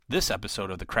This episode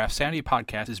of the CraftSanity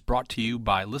podcast is brought to you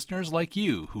by listeners like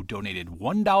you who donated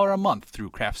 $1 a month through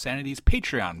CraftSanity's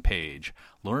Patreon page.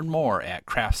 Learn more at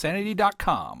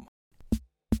craftsanity.com.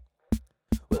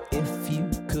 Well, if you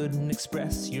couldn't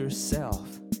express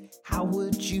yourself, how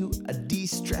would you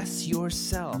de-stress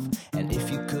yourself? And if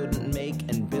you couldn't make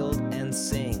and build and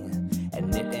sing,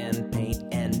 and knit and paint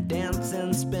and dance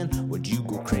and spin, would you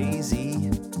go crazy?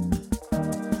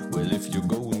 Well, if you're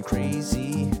going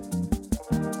crazy,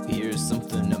 here's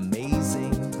something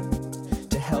amazing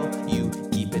to help you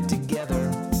keep it together.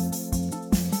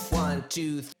 1,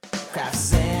 2, 3.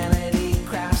 CraftSanity,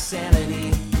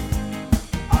 CraftSanity.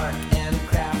 Art and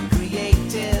craft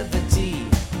creativity.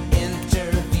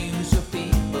 Interviews with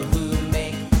people who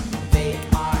make. They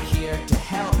are here to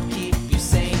help keep you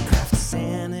sane.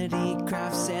 CraftSanity,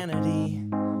 CraftSanity,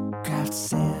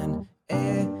 CraftSanity.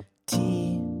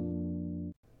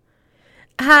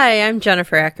 Hi, I'm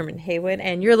Jennifer Ackerman Haywood,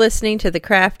 and you're listening to the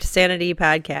CraftSanity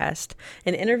podcast,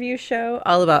 an interview show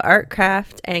all about art,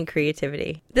 craft, and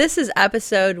creativity. This is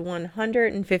episode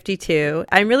 152.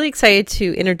 I'm really excited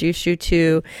to introduce you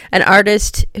to an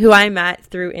artist who I met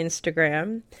through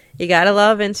Instagram. You gotta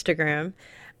love Instagram.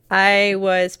 I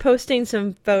was posting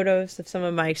some photos of some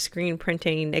of my screen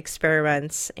printing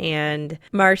experiments, and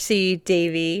Marcy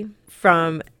Davy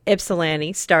from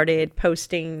Ypsilanti started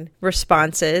posting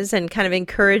responses and kind of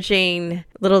encouraging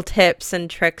little tips and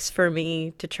tricks for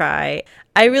me to try.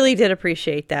 I really did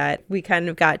appreciate that. We kind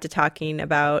of got to talking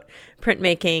about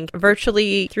printmaking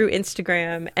virtually through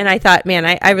Instagram, and I thought, man,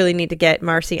 I really need to get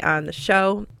Marcy on the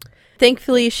show.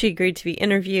 Thankfully, she agreed to be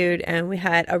interviewed, and we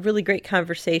had a really great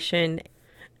conversation.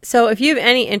 So if you have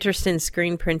any interest in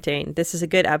screen printing, this is a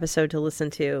good episode to listen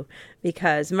to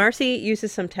because Marcy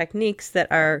uses some techniques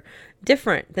that are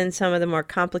different than some of the more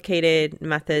complicated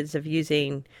methods of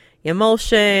using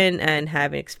emulsion and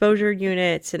having exposure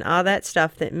units and all that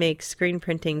stuff that makes screen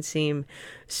printing seem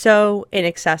so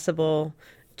inaccessible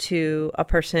to a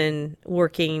person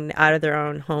working out of their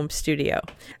own home studio.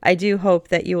 I do hope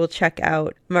that you will check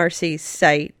out Marcy's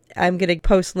site. I'm going to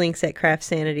post links at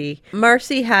CraftSanity.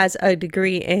 Marcy has a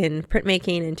degree in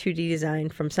printmaking and 2D design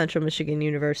from Central Michigan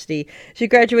University. She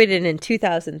graduated in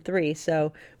 2003,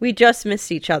 so we just missed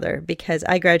each other because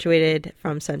I graduated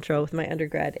from Central with my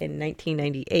undergrad in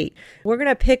 1998. We're going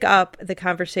to pick up the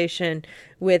conversation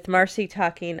with Marcy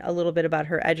talking a little bit about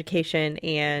her education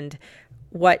and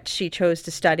what she chose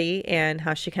to study and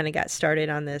how she kind of got started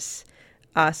on this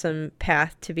awesome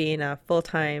path to being a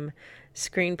full-time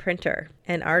screen printer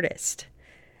and artist.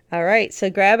 All right, so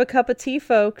grab a cup of tea,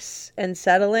 folks, and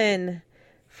settle in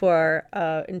for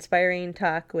inspiring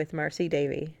talk with Marcy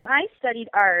Davy. I studied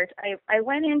art. I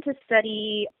went in to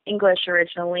study English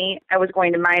originally. I was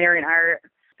going to minor in art,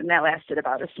 and that lasted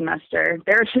about a semester.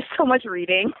 There was just so much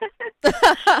reading,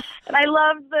 and I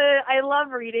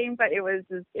love reading, but it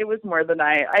was more than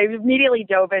I immediately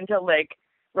dove into like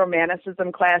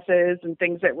romanticism classes and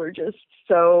things that were just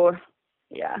so.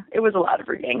 Yeah, it was a lot of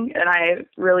reading, and I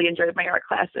really enjoyed my art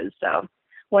classes. So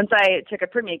once I took a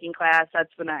printmaking class,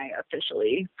 that's when I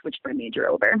officially switched my major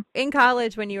over. In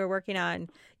college, when you were working on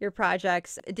your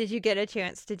projects, did you get a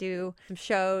chance to do some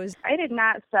shows? I did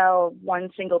not sell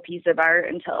one single piece of art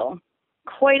until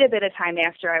quite a bit of time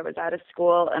after I was out of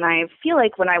school. And I feel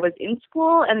like when I was in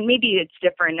school, and maybe it's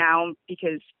different now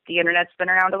because the internet's been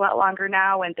around a lot longer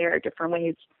now and there are different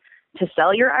ways to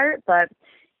sell your art, but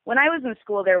when I was in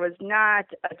school, there was not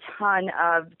a ton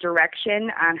of direction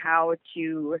on how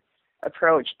to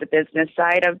approach the business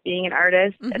side of being an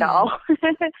artist at all.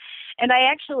 And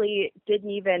I actually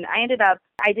didn't even end up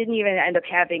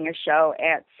having a show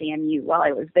at CMU while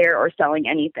I was there or selling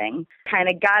anything. Kind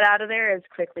of got out of there as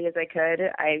quickly as I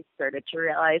could. I started to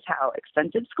realize how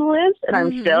expensive school is, and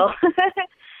I'm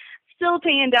still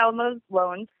paying down those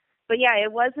loans. But yeah,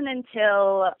 it wasn't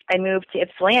until I moved to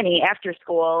Ypsilanti after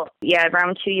school,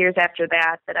 around 2 years after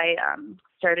that I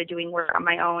started doing work on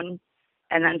my own,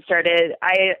 and then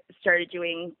I started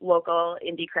doing local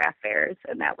indie craft fairs,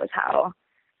 and that was how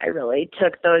I really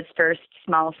took those first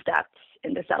small steps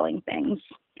into selling things.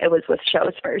 It was with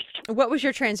shows first. What was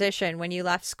your transition when you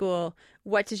left school?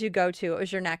 What did you go to? What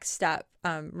was your next step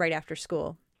right after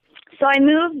school? So I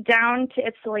moved down to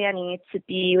Ypsilanti to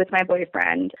be with my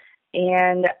boyfriend.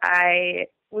 And I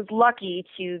was lucky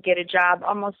to get a job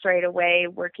almost right away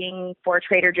working for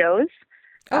Trader Joe's.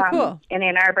 Oh, cool. In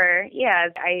Ann Arbor. Yeah,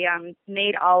 I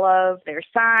made all of their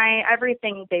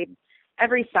everything.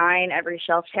 Every sign, every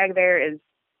shelf tag there is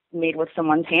made with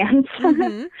someone's hands.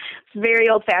 It's very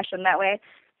old-fashioned that way.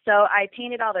 So I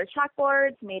painted all their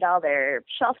chalkboards, made all their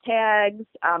shelf tags.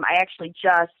 I actually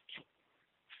just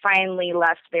finally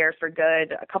left there for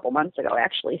good a couple months ago,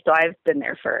 actually. So I've been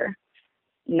there for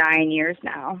 9 years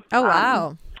now. Oh,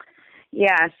 wow.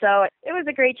 Yeah, so it was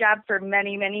a great job for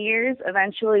many, many years.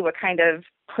 Eventually, what kind of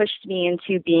pushed me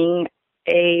into being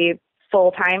a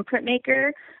full-time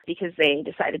printmaker because they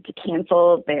decided to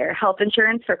cancel their health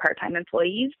insurance for part-time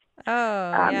employees.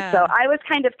 Oh, yeah. So I was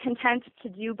kind of content to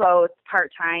do both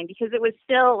part-time because it was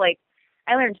still like,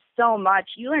 I learned so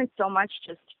much. You learn so much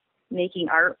just making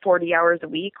art 40 hours a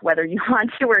week, whether you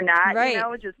want to or not, right. you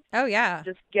know, just, oh, yeah.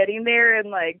 just getting there and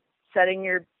like setting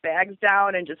your bags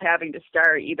down and just having to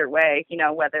start either way, you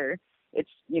know, whether it's,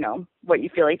 you know, what you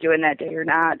feel like doing that day or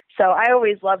not. So I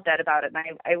always loved that about it.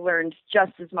 And I learned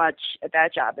just as much at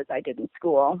that job as I did in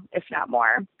school, if not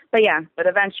more. But yeah, but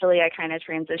eventually I kind of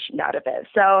transitioned out of it.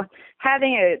 So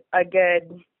having a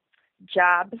good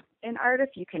job in art, if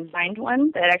you can find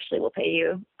one that actually will pay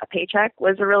you a paycheck,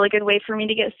 was a really good way for me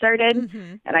to get started.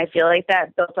 Mm-hmm. And I feel like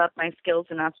that built up my skills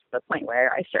enough to the point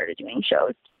where I started doing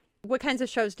shows. What kinds of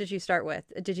shows did you start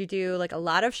with? Did you do like a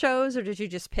lot of shows, or did you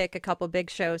just pick a couple big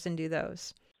shows and do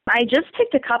those? I just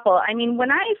picked a couple. I mean,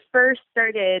 when I first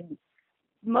started,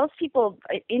 most people,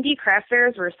 indie craft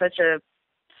fairs were such a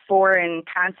foreign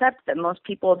concept that most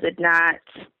people did not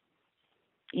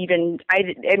even, I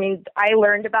mean, I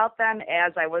learned about them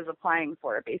as I was applying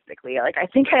for it, basically. Like, I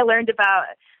think I learned about,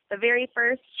 the very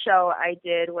first show I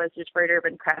did was Detroit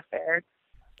Urban Craft Fair.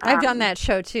 I've done that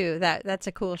show too. That's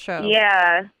a cool show.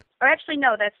 Yeah. Or actually,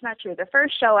 no, that's not true. The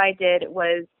first show I did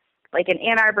was like an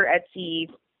Ann Arbor Etsy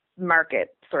market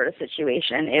sort of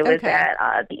situation. It was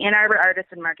at the Ann Arbor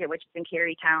Artisan Market, which is in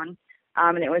Carytown.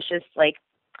 And it was just like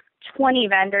 20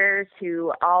 vendors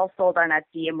who all sold on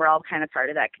Etsy, and we're all kind of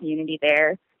part of that community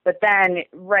there. But then,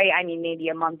 maybe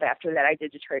a month after that, I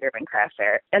did Detroit Urban Craft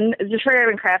Fair. And Detroit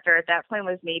Urban Craft Fair at that point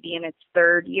was maybe in its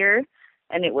third year,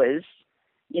 and it was,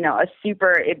 you know,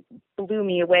 it blew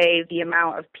me away, the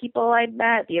amount of people I'd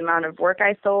met, the amount of work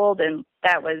I sold, and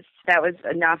that was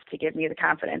enough to give me the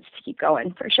confidence to keep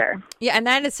going, for sure. Yeah, and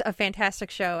that is a fantastic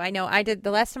show. I know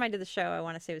the last time I did the show, I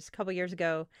want to say it was a couple years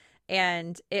ago,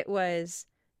 and it was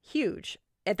huge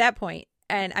at that point.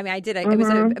 And I mean, it was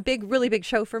a big, really big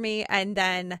show for me. And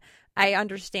then I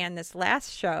understand this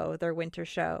last show, their winter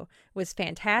show, was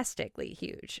fantastically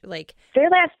huge. Like, their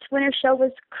last winter show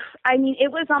was,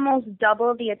 it was almost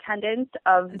double the attendance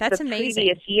of the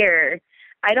previous year.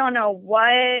 I don't know what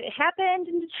happened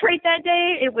in Detroit that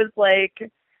day. It was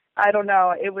like, I don't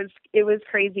know. It was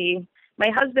crazy. My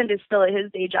husband is still at his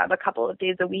day job a couple of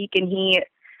days a week, and he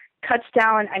cuts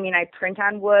down. I mean, I print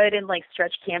on wood and like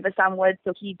stretch canvas on wood,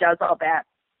 so he does all that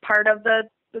part of the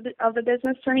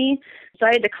business for me. So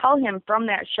I had to call him from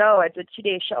that show. It's a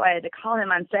 2-day show. I had to call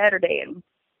him on Saturday and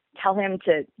tell him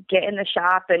to get in the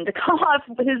shop and to call off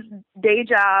his day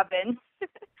job and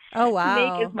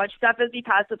make as much stuff as he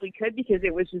possibly could, because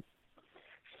it was just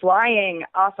flying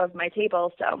off of my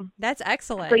table. So that's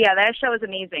excellent. So yeah, that show is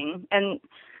amazing. And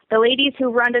the ladies who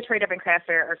run Detroit Urban Craft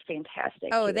Fair are fantastic.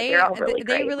 Oh, they're all really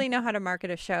they great. really know how to market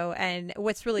a show. And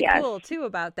what's really cool too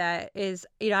about that is,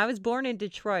 you know, I was born in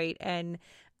Detroit, and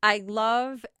I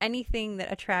love anything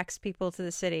that attracts people to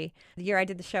the city. The year I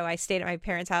did the show, I stayed at my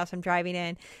parents' house. I'm driving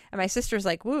in, and my sister's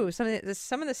like, "Woo, some of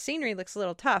the scenery looks a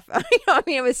little tough."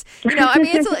 It was,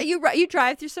 it's you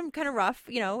drive through some kind of rough,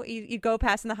 you go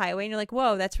past on the highway, and you're like,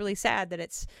 "Whoa, that's really sad that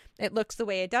it looks the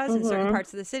way it does in certain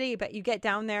parts of the city." But you get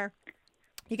down there,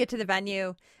 you get to the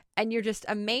venue, and you're just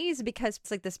amazed because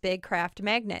it's like this big craft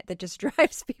magnet that just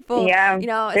drives people. Yeah,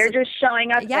 they're just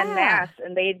showing up en masse,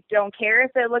 and they don't care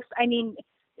if it looks.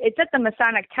 It's at the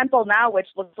Masonic Temple now, which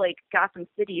looks like Gotham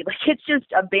City. Like, it's just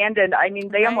abandoned.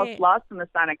 They almost lost the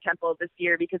Masonic Temple this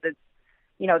year because it's,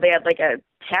 they had like a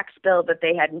tax bill that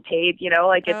they hadn't paid,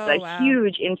 it's a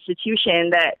huge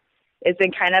institution that is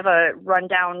in kind of a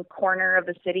rundown corner of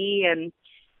the city.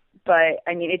 But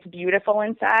it's beautiful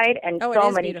inside, and so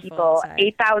many people,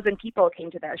 8,000 people came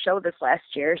to that show this last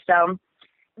year. So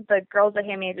the girls at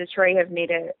Handmade Detroit have made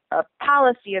it a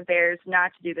policy of theirs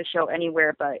not to do the show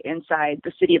anywhere but inside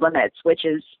the city limits, which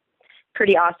is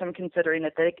pretty awesome considering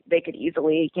that they could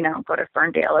easily, go to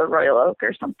Ferndale or Royal Oak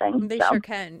or something. They sure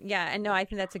can. Yeah. And no, I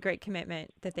think that's a great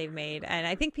commitment that they've made. And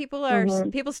I think people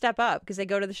step up because they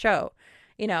go to the show,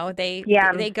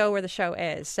 they go where the show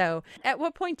is. So at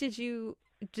what point did you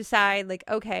decide, like,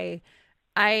 okay,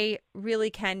 I really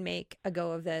can make a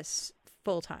go of this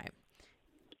full time?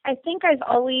 I think I've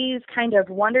always kind of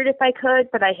wondered if I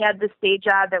could, but I had this day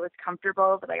job that was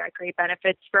comfortable, that I got great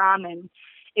benefits from. And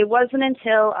it wasn't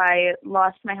until I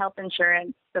lost my health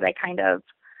insurance that I kind of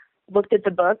looked at the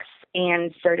books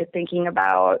and started thinking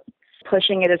about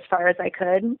pushing it as far as I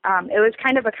could. It was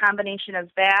kind of a combination of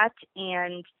that,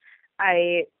 and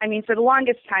I mean, for the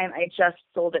longest time, I just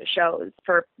sold at shows.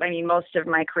 Most of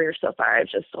my career so far, I've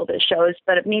just sold at shows.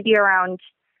 But maybe around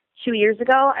 2 years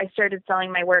ago, I started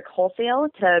selling my work wholesale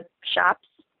to shops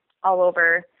all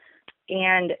over.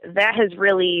 And that has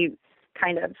really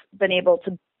kind of been able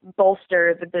to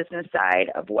bolster the business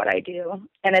side of what I do.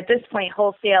 And at this point,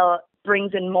 wholesale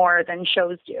brings in more than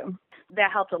shows do.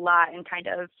 That helped a lot in kind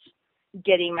of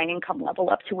getting my income level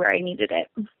up to where I needed it,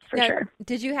 for sure.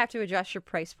 Did you have to adjust your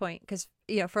price point? Because,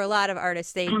 for a lot of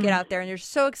artists, they get out there and they're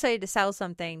so excited to sell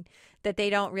something that they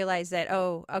don't realize that,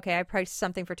 oh, okay, I priced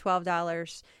something for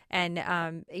 $12. And,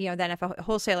 then if a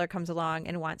wholesaler comes along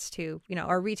and wants to,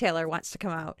 or a retailer wants to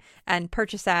come out and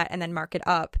purchase that and then mark it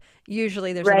up,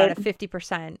 usually there's about a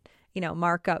 50%,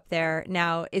 markup there.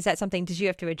 Now, is that something, did you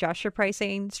have to adjust your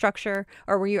pricing structure,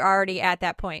 or were you already at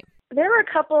that point? There were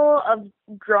a couple of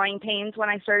growing pains when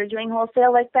I started doing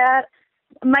wholesale like that.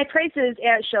 My prices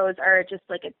at shows are just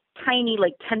like a tiny,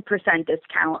 10%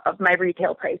 discount of my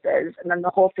retail prices, and then the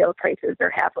wholesale prices are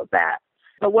half of that.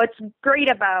 But what's great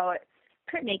about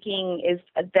printmaking is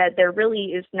that there really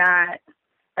is not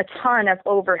a ton of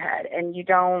overhead, and you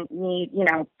don't need,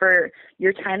 for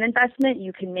your time investment,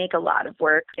 you can make a lot of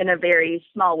work in a very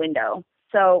small window.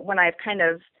 So when I've kind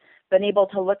of been able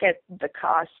to look at the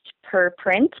cost per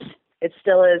print, it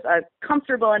still is a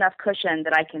comfortable enough cushion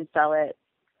that I can sell it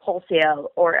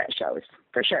wholesale or at shows,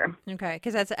 for sure. Okay,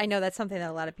 because I know that's something that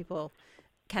a lot of people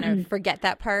kind of forget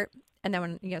that part, and then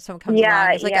when someone comes along,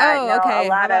 it's like, okay, a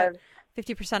lot of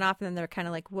 50% off, and then they're kind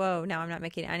of like, whoa, now I'm not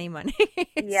making any money.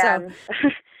 Yeah,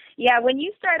 yeah. When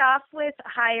you start off with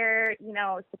higher,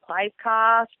 supplies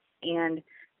costs and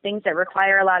things that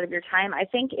require a lot of your time, I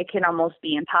think it can almost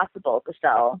be impossible to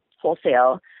sell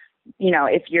wholesale,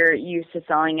 if you're used to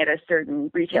selling at a certain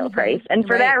retail price. And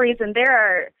for that reason,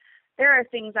 there are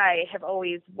things I have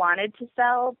always wanted to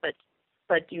sell, but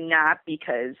do not,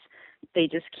 because they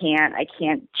just can't. I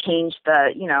can't change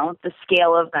the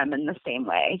scale of them in the same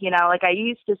way. Like I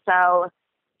used to sell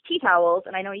tea towels,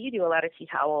 and I know you do a lot of tea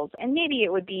towels, and maybe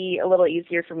it would be a little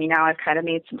easier for me now. I've kind of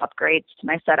made some upgrades to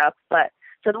my setup, but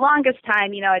for the longest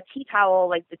time, a tea towel,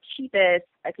 like the cheapest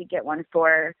I could get one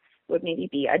for would maybe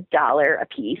be $1 a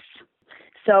piece.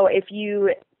 So if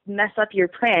you mess up your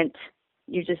print,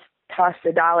 you just toss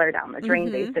 $1 down the drain,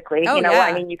 basically. Oh,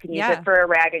 you can use it for a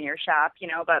rag in your shop,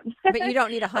 but you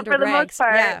don't need 100 for the rags. most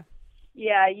part,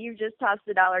 you just toss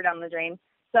 $1 down the drain.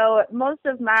 So most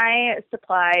of my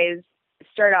supplies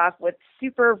start off with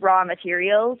super raw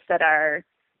materials that are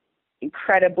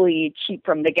incredibly cheap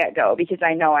from the get-go, because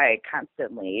I know I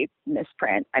constantly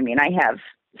misprint. I have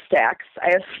stacks. I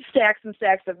have stacks and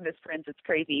stacks of misprints. It's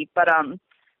crazy. But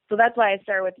so that's why I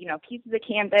start with, pieces of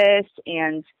canvas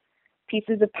and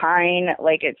pieces of pine.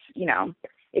 Like it's,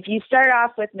 if you start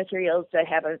off with materials that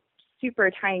have a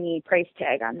super tiny price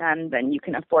tag on them, then you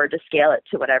can afford to scale it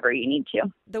to whatever you need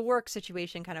to. The work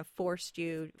situation kind of forced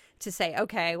you to say,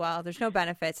 okay, well, there's no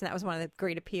benefits. And that was one of the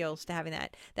great appeals to having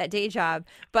that day job.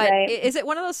 But is it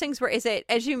one of those things where, is it,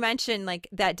 as you mentioned, like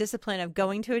that discipline of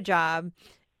going to a job,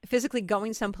 physically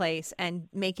going someplace and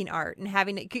making art and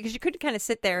having it, because you could kind of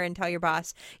sit there and tell your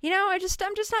boss, I'm just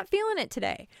not feeling it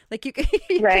today. Like you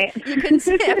couldn't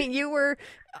say, you were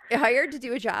hired to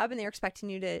do a job and they're expecting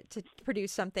you to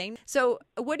produce something. So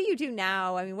what do you do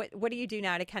now? What do you do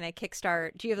now to kind of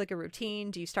kickstart? Do you have like a routine?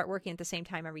 Do you start working at the same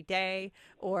time every day?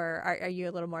 Or are you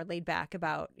a little more laid back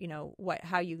about,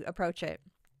 how you approach it?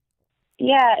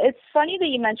 Yeah, it's funny that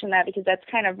you mentioned that, because that's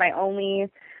kind of my only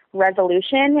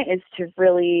resolution, is to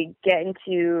really get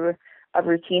into a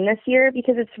routine this year,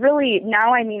 because it's really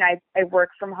now, I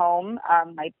work from home.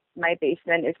 My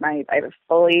basement is I have a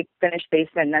fully finished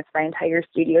basement, and that's my entire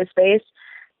studio space.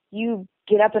 You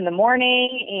get up in the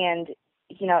morning and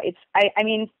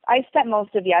I spent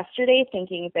most of yesterday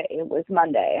thinking that it was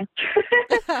Monday,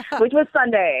 which was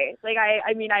Sunday. Like I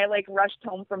rushed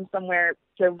home from somewhere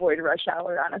to avoid rush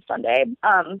hour on a Sunday.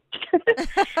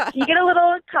 You get a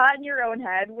little caught in your own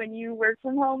head when you work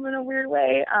from home in a weird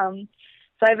way.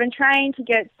 So I've been trying to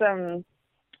get some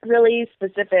really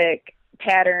specific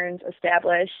patterns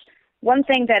established. One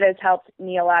thing that has helped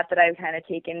me a lot that I've kind of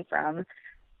taken from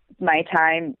my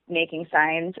time making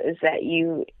signs is that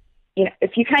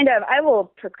if you I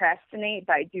will procrastinate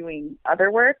by doing other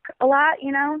work a lot,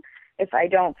 If I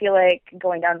don't feel like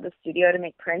going down to the studio to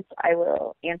make prints, I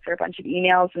will answer a bunch of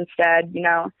emails instead,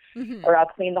 or I'll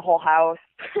clean the whole house.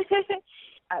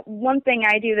 One thing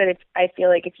I do that I feel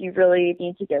like if you really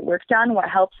need to get work done, what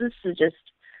helps is to just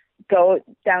go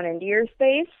down into your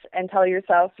space and tell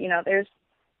yourself, there's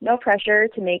no pressure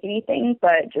to make anything,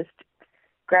 but just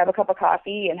grab a cup of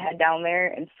coffee and head down there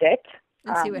and sit.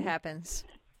 And see what happens.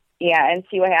 Yeah, and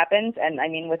see what happens. And I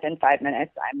mean, within 5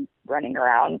 minutes, I'm running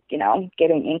around,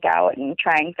 getting ink out and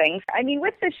trying things. I mean,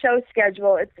 with the show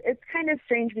schedule, it's kind of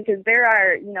strange because there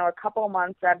are, a couple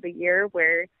months of the year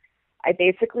where I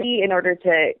basically, in order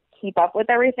to keep up with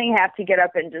everything, have to get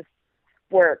up and just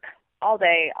work all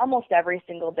day, almost every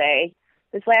single day.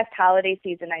 This last holiday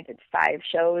season, I did 5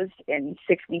 shows in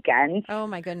 6 weekends. Oh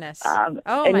my goodness. Goodness.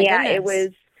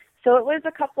 It was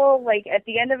a couple, like at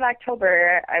the end of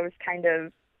October, I was kind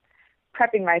of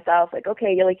prepping myself like,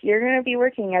 okay, you're going to be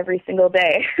working every single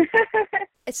day.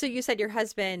 So you said your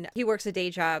husband, he works a day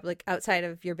job like outside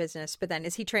of your business, but then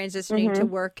is he transitioning to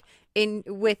work in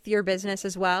with your business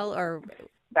as well? Or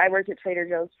I worked at Trader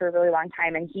Joe's for a really long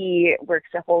time, and he works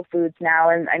at Whole Foods now.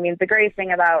 And I mean, the great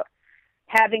thing about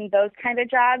having those kind of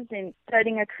jobs and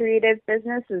starting a creative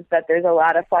business is that there's a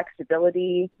lot of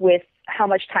flexibility with how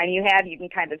much time you have. You can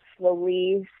kind of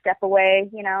slowly step away,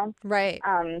 Right.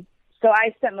 So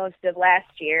I spent most of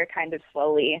last year kind of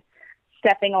slowly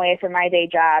stepping away from my day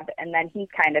job, and then he's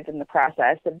kind of in the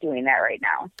process of doing that right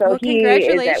now. So he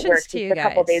is at work just a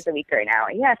couple days a week right now.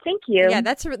 Yeah, thank you. Yeah,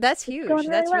 that's huge.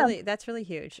 That's really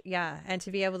huge. Yeah, and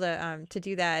to be able to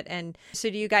do that. And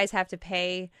so, do you guys have to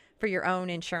pay for your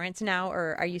own insurance now,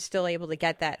 or are you still able to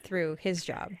get that through his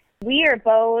job? We are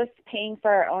both paying for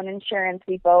our own insurance.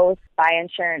 We both buy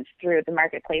insurance through the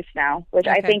marketplace now, which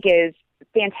I think is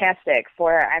fantastic.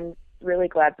 I'm really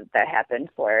glad that happened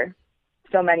for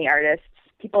so many artists,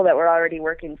 people that were already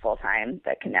working full time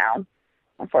that can now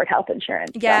afford health insurance.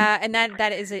 Yeah, so. And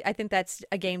that is, I think that's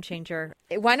a game changer.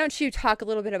 Why don't you talk a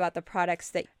little bit about the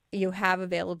products that you have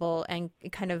available and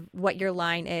kind of what your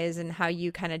line is and how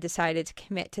you kind of decided to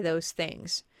commit to those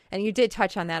things? And you did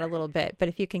touch on that a little bit, but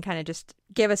if you can kind of just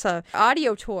give us a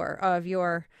audio tour of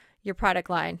your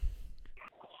product line.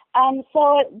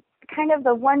 So kind of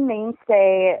the one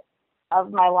mainstay of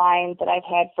my line that I've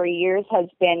had for years has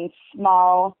been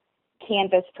small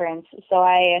canvas prints. So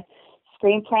I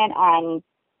screen print on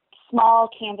small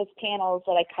canvas panels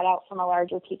that I cut out from a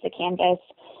larger piece of canvas,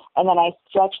 and then I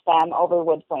stretch them over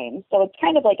wood frames. So it's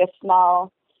kind of like a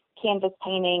small canvas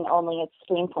painting, only it's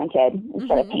screen printed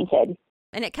instead of painted.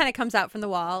 And it kind of comes out from the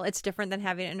wall. It's different than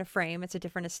having it in a frame. It's a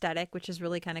different aesthetic, which is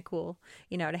really kind of cool,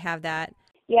 to have that.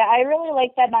 Yeah, I really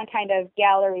like that on kind of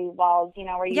gallery walls,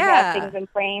 where you have things in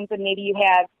frames and maybe you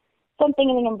have something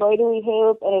in an embroidery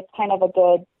hoop, and it's kind of a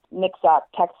good mix-up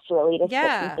texturally to put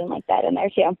something like that in there,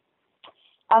 too.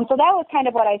 So that was kind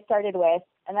of what I started with.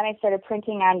 And then I started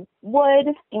printing on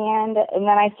wood, and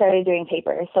then I started doing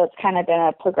paper. So it's kind of been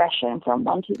a progression from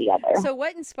one to the other. So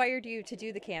what inspired you to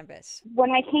do the canvas?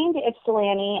 When I came to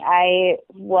Ypsilanti, I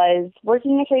was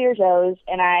working at Trader Joe's,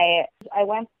 and I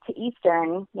went to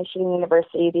Eastern Michigan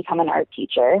University to become an art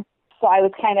teacher. So I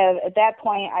was kind of, at that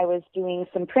point, I was doing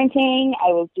some printing, I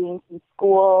was doing some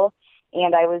school,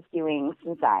 and I was doing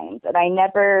some signs. And I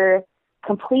never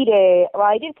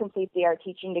I did complete the art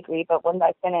teaching degree, but when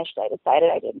I finished, I decided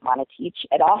I didn't want to teach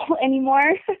at all anymore.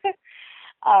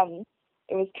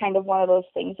 It was kind of one of those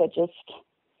things that just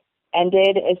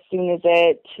ended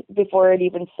before it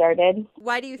even started.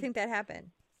 Why do you think that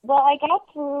happened? Well, I got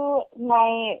through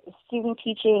my student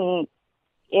teaching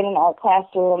in an art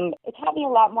classroom. It taught me a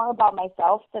lot more about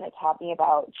myself than it taught me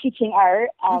about teaching art.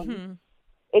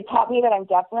 It taught me that I'm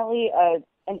definitely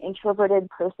an introverted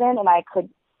person, and I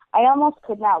almost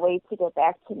could not wait to get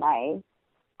back to my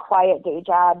quiet day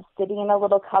job, sitting in a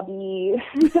little cubby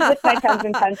with my pens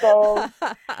and pencils.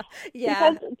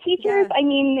 Because teachers, I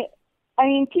mean,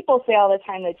 people say all the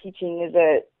time that teaching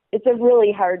it's a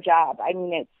really hard job. I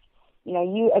mean, it's,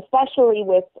 you, especially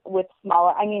with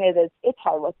smaller, I mean, it's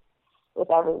hard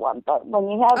with everyone, but when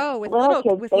you have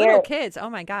little kids, oh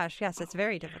my gosh, yes, it's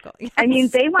very difficult. Yes. I mean,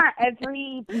 they want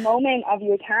every moment of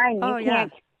your time. You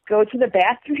can't go to the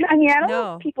bathroom. I mean, I don't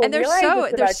know if people realize this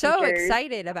they're about so teachers.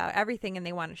 excited about everything, and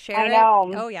they want to share I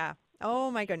know. it. Oh yeah. Oh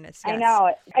my goodness. Yes. I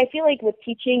know. I feel like with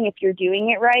teaching, if you're doing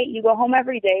it right, you go home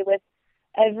every day with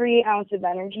every ounce of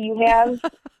energy you have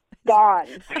gone.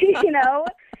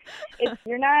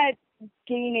 You're not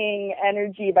gaining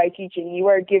energy by teaching. You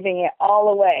are giving it all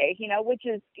away. Which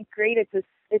is great.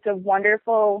 It's a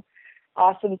wonderful,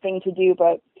 awesome thing to do,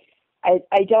 but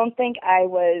I don't think I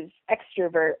was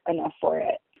extrovert enough for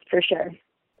it. For sure.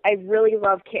 I really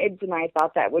love kids, and I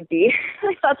thought that would be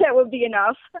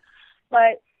enough.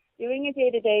 But doing it day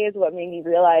to day is what made me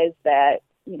realize that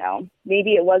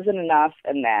maybe it wasn't enough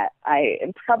and that I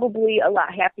am probably a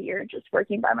lot happier just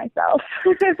working by myself.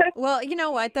 Well, you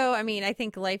know what, though? I mean, I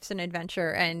think life's an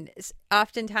adventure. And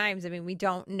oftentimes, I mean, we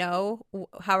don't know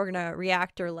how we're going to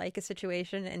react or like a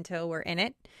situation until we're in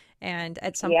it. And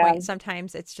at some point,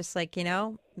 sometimes it's just like,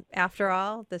 after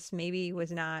all, this maybe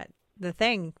was not the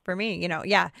thing for me,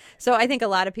 Yeah. So I think a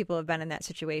lot of people have been in that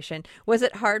situation. Was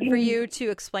it hard for you to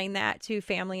explain that to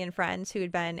family and friends who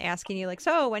had been asking you, like,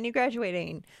 so when are you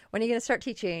graduating? When are you going to start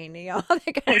teaching? All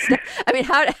that kind of stuff. I mean,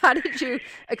 how did you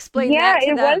explain that to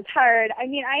them? Yeah, it was hard. I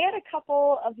mean, I had a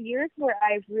couple of years where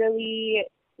I really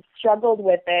struggled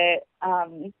with it,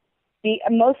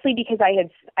 mostly because I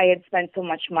had spent so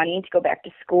much money to go back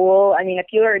to school. I mean, if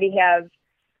you already have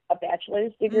a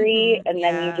bachelor's degree and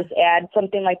then you just add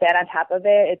something like that on top of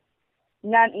it, it's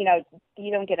not, you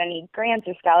don't get any grants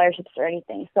or scholarships or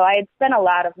anything. So I had spent a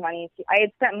lot of money. I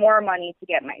had spent more money to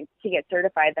get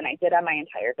certified than I did on my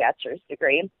entire bachelor's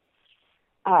degree.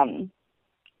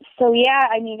 So yeah,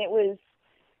 I mean,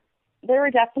 there were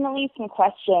definitely some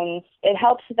questions. It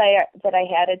helps that I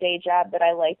had a day job that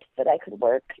I liked, that I could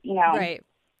work, right.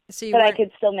 So that I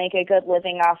could still make a good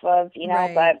living off of,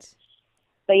 right.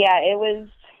 but yeah, it was.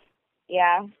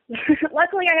 Yeah.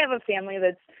 Luckily, I have a family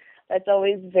that's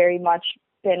always very much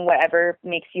been whatever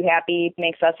makes you happy,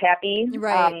 makes us happy.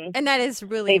 Right. And that is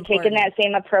really important. They've taken that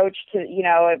same approach to,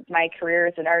 my career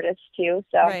as an artist too.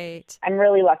 So right. I'm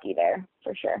really lucky there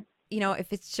for sure.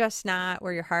 If it's just not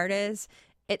where your heart is,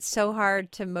 it's so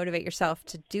hard to motivate yourself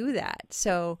to do that.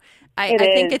 So I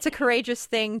think it's a courageous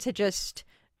thing to just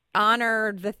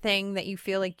honor the thing that you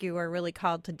feel like you are really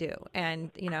called to do.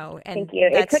 And, and thank you.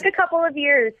 It took a couple of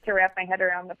years to wrap my head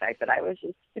around the fact that I was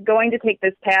just going to take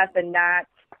this path and not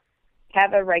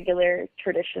have a regular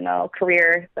traditional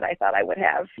career that I thought I would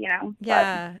have,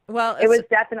 Yeah. Well, it was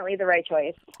definitely the right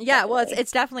choice. Yeah. Well,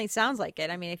 it's definitely sounds like it.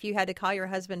 I mean, if you had to call your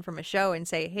husband from a show and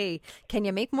say, hey, can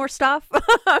you make more stuff?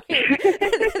 I mean,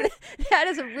 that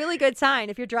is a really good sign.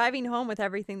 If you're driving home with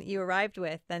everything that you arrived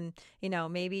with, then,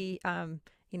 maybe,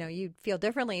 you'd feel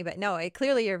differently, but no,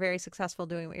 clearly you're very successful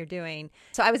doing what you're doing.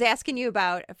 So I was asking you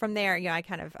about from there, I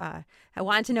kind of, I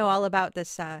wanted to know all about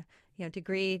this,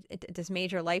 degree, this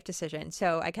major life decision.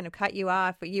 So I kind of cut you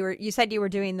off, but you said you were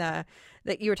doing that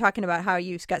you were talking about how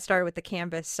you got started with the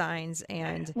canvas signs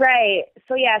and. Right.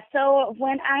 So yeah. So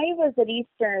when I was at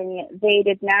Eastern, they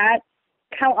did not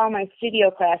count all my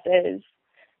studio classes.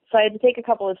 So I had to take a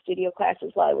couple of studio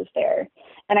classes while I was there.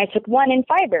 And I took one in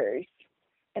fibers.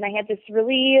 And I had this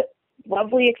really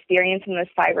lovely experience in this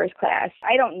fibers class.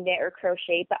 I don't knit or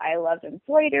crochet, but I love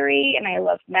embroidery and I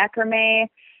love macrame.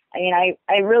 I mean,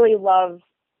 I really love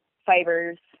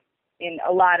fibers in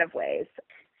a lot of ways.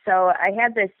 So I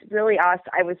had this really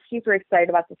awesome, I was super excited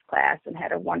about this class and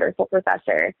had a wonderful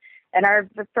professor. And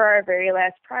for our very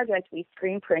last project, we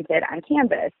screen printed on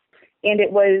canvas. And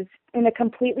it was in a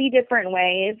completely different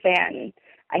way than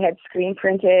I had screen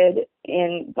printed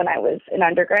when I was an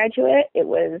undergraduate. It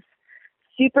was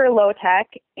super low tech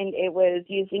and it was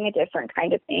using a different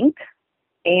kind of ink.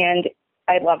 And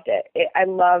I loved it. I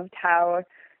loved how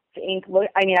the ink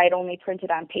looked. I mean, I'd only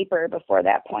printed on paper before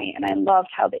that point, and I loved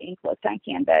how the ink looked on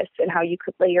canvas and how you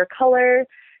could layer color,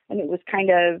 and it was kind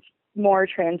of more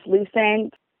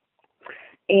translucent.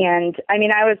 And I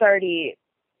mean, I was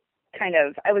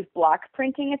block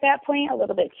printing at that point a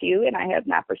little bit too, and I had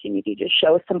an opportunity to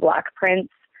show some block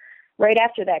prints right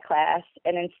after that class.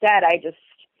 And instead, I just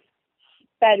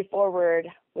sped forward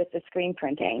with the screen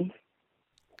printing.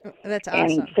 That's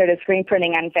awesome. And started screen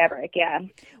printing on fabric, yeah.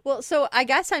 Well, so I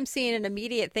guess I'm seeing an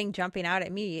immediate thing jumping out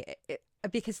at me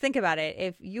because think about it.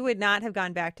 If you would not have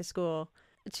gone back to school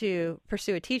to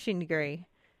pursue a teaching degree,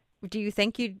 do you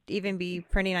think you'd even be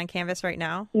printing on canvas right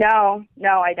now? No,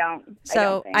 I don't.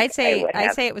 So I'd say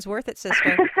it was worth it,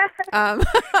 sister.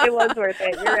 It was worth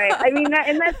it. You're right. I mean,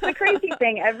 and that's the crazy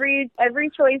thing. Every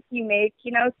choice you make,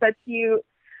 sets you,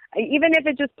 even if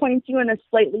it just points you in a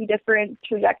slightly different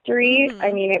trajectory. Mm-hmm.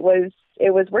 I mean, it was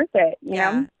worth it. You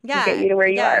know, to get you to where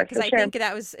you are. Because I think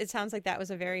it sounds like that was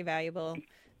a very valuable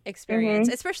experience,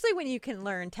 especially when you can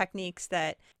learn techniques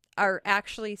that are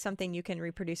actually something you can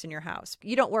reproduce in your house.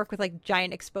 You don't work with like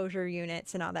giant exposure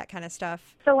units and all that kind of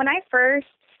stuff. So when I first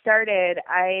started,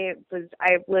 I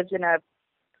lived in I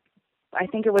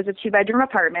think it was a 2-bedroom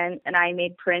apartment, and I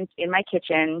made prints in my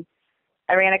kitchen.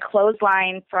 I ran a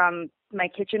clothesline from my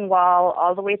kitchen wall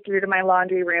all the way through to my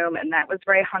laundry room, and that was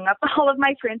where I hung up all of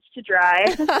my prints to dry.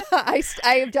 I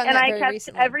have done that very recently. And I kept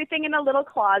everything in a little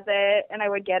closet, and I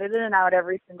would get it in and out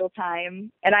every single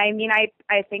time. And I mean, I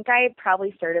think I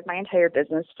probably started my entire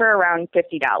business for around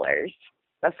 $50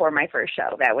 before my first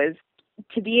show. That was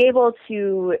to be able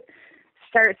to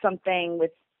start something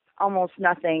with almost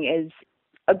nothing is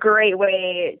a great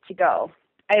way to go.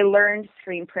 I learned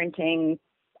screen printing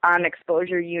on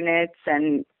exposure units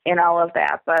and all of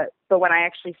that, but when I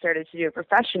actually started to do it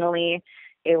professionally,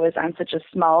 it was on such a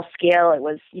small scale. It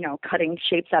was, cutting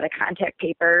shapes out of contact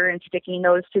paper and sticking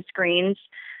those to screens.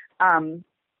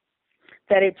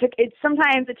 That it's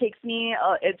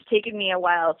taken me a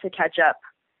while to catch up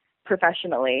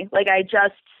professionally. Like, I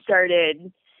just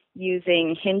started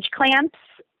using hinge clamps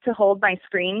to hold my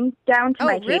screen down to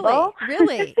my table.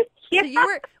 Really? Yeah.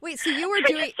 So you were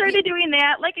doing... I just started doing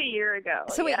that like a year ago.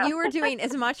 So wait, you were doing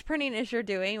as much printing as you're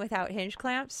doing without hinge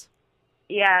clamps?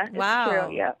 Yeah, wow. It's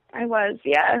true. Yeah, I was.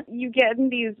 Yeah, you get in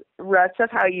these ruts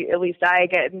of how you, at least I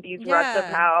get in these ruts of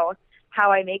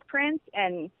how I make prints,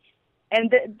 and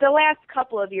the last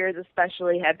couple of years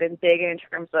especially have been big in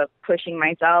terms of pushing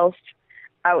myself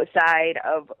outside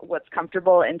of what's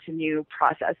comfortable into new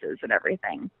processes and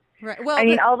everything. Right. Well, I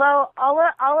mean, although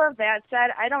all of that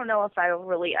said, I don't know if I will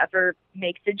really ever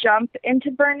make the jump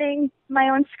into burning my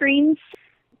own screens.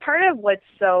 Part of what's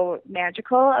so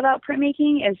magical about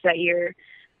printmaking is that you're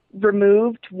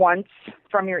removed once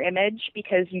from your image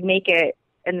because you make it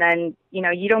and then,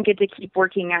 you don't get to keep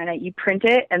working on it. You print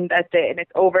it and that's it and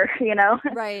it's over,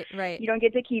 Right. You don't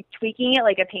get to keep tweaking it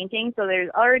like a painting. So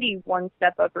there's already one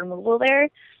step of removal there.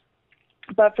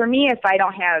 But for me, if I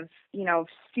don't have,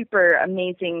 super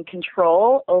amazing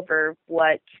control over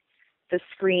what the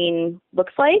screen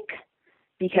looks like,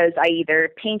 because I either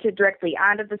paint it directly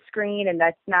onto the screen and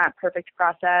that's not perfect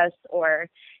process, or,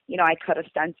 I cut a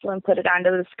stencil and put it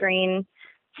onto the screen.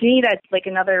 To me, that's like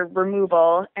another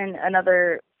removal and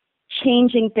another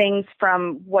changing things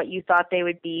from what you thought they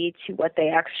would be to what they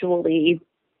actually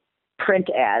print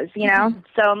as, Mm-hmm.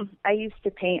 So I used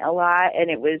to paint a lot and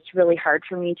it was really hard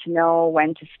for me to know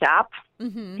when to stop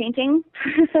painting.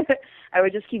 I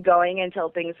would just keep going until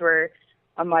things were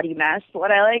a muddy mess.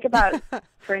 What I like about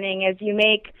printing is you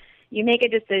make a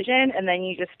decision and then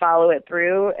you just follow it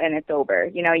through and it's over.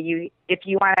 If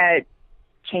you want to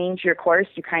change your course,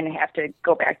 you kind of have to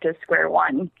go back to square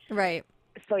one. Right.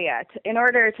 So yeah, in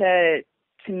order to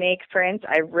make prints,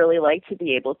 I really like to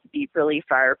be able to be really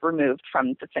far removed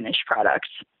from the finished product.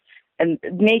 And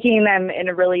making them in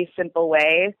a really simple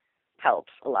way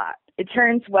helps a lot. It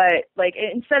turns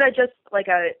instead of just like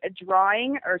a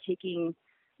drawing or taking,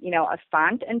 a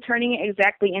font and turning it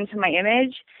exactly into my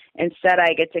image, instead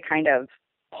I get to kind of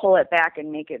pull it back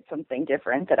and make it something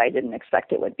different that I didn't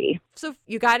expect it would be. So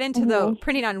you got into the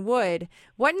printing on wood.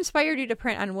 What inspired you to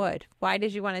print on wood? Why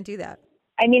did you want to do that?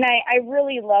 I mean, I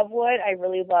really love wood. I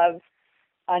really love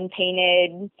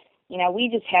unpainted. We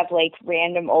just have like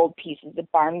random old pieces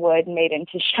of barn wood made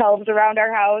into shelves around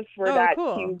our house. We're not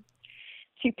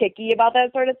too picky about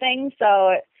that sort of thing. So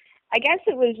I guess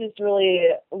it was just really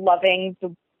loving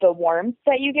the warmth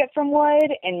that you get from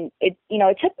wood. And it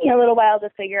took me a little while to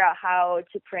figure out how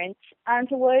to print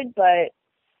onto wood, but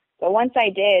once I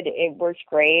did, it worked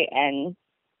great. And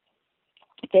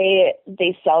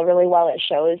they sell really well at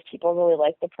shows. People really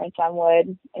like the prints on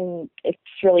wood, and it's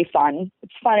really fun.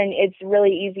 It's fun, and it's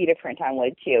really easy to print on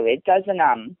wood too. It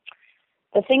doesn't.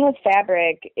 The thing with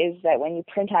fabric is that when you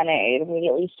print on it, it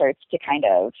immediately starts to kind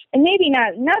of, and maybe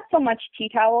not so much tea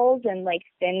towels and like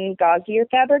thin gauzier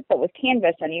fabric, but with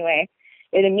canvas anyway,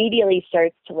 it immediately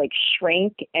starts to like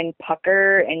shrink and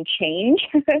pucker and change.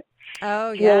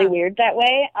 Oh, it's yeah. really weird that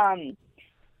way.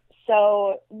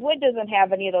 So wood doesn't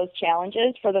have any of those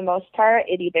challenges for the most part.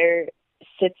 It either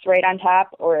sits right on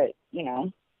top or it,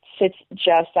 sits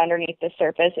just underneath the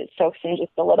surface. It soaks in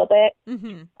just a little bit.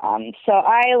 Mm-hmm. So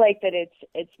I like that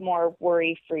it's more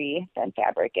worry-free than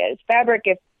fabric is. Fabric,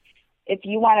 if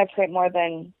you want to print more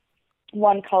than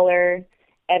one color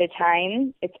at a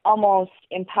time, it's almost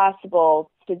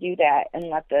impossible to do that and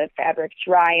let the fabric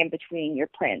dry in between your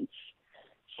prints.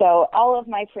 So all of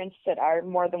my prints that are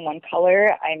more than one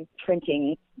color, I'm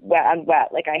printing wet on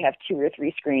wet. Like I have 2 or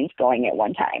 3 screens going at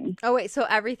one time. Oh, wait. So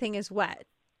everything is wet.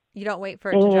 You don't wait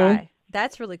for it to dry.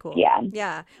 That's really cool. Yeah.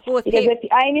 Yeah. Well, with because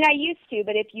I used to,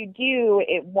 but if you do,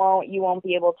 you won't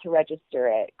be able to register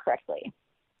it correctly.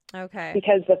 Okay.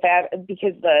 Because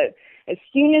as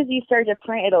soon as you start to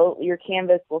print, your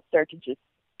canvas will start to just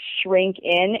shrink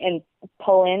in and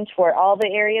pull in toward all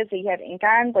the areas that you have ink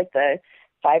on, like the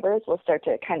fibers will start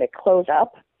to kind of close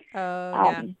up. Oh,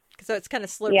 yeah. So it's kind of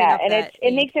slurping yeah, up and that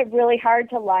it makes it really hard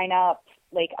to line up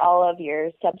like all of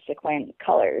your subsequent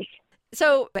colors.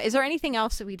 So is there anything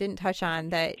else that we didn't touch on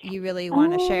that you really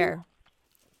want to share?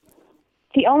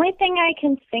 The only thing I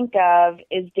can think of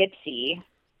is Dipsy.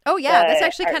 Oh yeah, that's the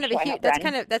actually art kind of show a I huge. helped That's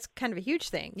run. kind of a huge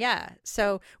thing. Yeah.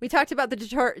 So we talked about the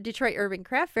Detroit Urban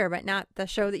Craft Fair, but not the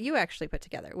show that you actually put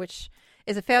together, which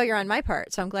is a failure on my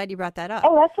part. So I'm glad you brought that up.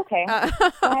 Oh, that's okay. Uh,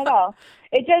 Not at all.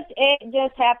 It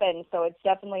just happened, so it's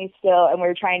definitely still, and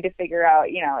we're trying to figure out,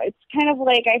 it's kind of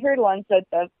like I heard once that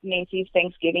the Macy's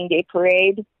Thanksgiving Day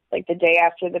Parade, like the day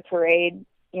after the parade,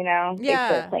 they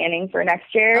start planning for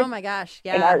next year. Oh my gosh,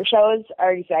 yeah. And art shows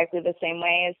are exactly the same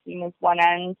way. As soon as one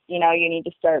ends, you need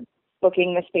to start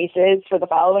booking the spaces for the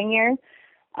following year.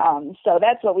 So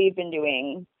that's what we've been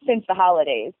doing since the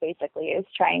holidays, basically, is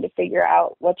trying to figure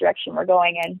out what direction we're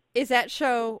going in. Is that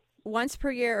show once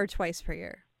per year or twice per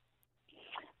year?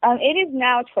 It is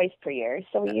now twice per year.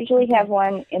 So we usually have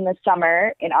one in the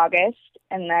summer in August,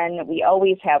 and then we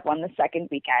always have one the second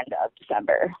weekend of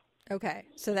December. Okay,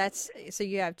 so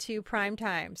you have two prime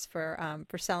times for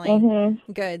selling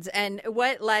goods. And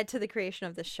what led to the creation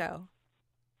of this show?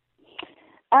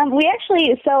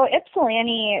 So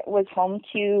Ypsilanti was home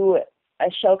to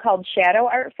a show called Shadow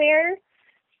Art Fair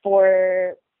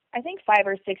for, I think, 5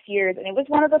 or 6 years, and it was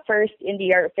one of the first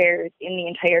indie art fairs in the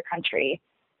entire country.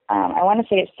 I want to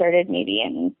say it started maybe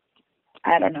in,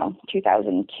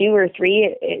 2002 or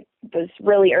 3. It was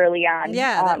really early on.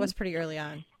 Yeah, that was pretty early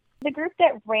on. The group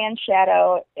that ran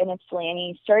Shadow in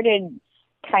Ypsilanti started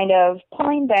kind of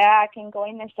pulling back and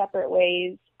going their separate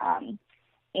ways,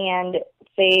 and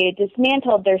they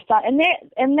dismantled their and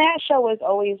that show was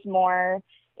always more,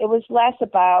 it was less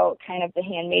about kind of the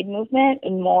handmade movement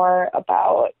and more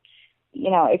about,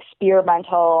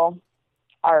 experimental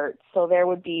art. So there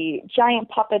would be giant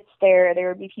puppets there. There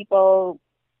would be people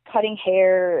cutting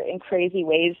hair in crazy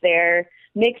ways there,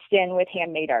 mixed in with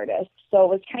handmade artists.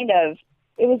 So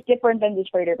it was different than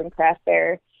Detroit Urban Craft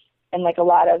Fair and like a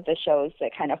lot of the shows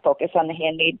that kind of focus on the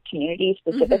handmade community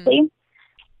specifically.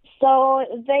 So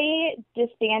they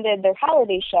disbanded their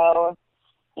holiday show,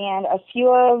 and a few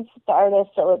of the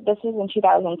artists, this was in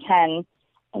 2010,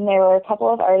 and there were a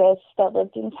couple of artists that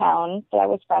lived in town that I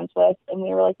was friends with, and we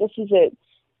were like, this is it.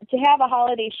 To have a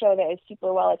holiday show that is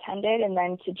super well attended and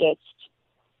then to just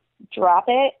drop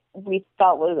it, we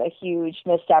felt was a huge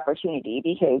missed opportunity,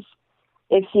 because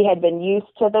if she had been used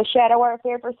to the Shadow Art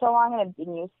Fair for so long and had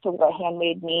been used to what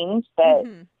handmade means, that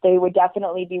they would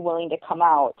definitely be willing to come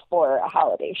out for a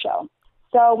holiday show.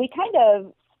 So we kind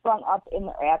of sprung up in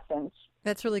their absence.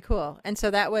 That's really cool. And so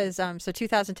that was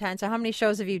 2010. So how many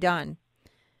shows have you done?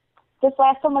 This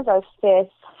last one was our 5th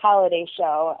holiday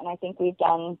show, and I think we've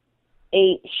done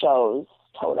 8 shows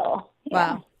total.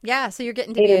 Yeah. Wow. Yeah, so you're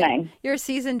getting to 8 or 9. You're a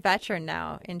seasoned veteran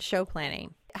now in show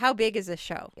planning. How big is this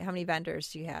show? How many vendors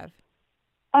do you have?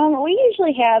 We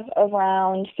usually have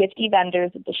around 50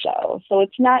 vendors at the show, so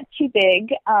it's not too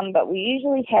big, but we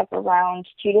usually have around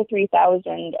 2,000 to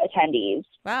 3,000 attendees.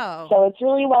 Wow. So it's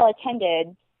really well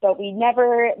attended, but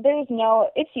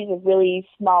Ypsi's a really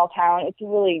small town. It's a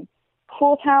really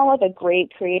cool town with a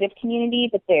great creative community,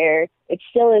 but it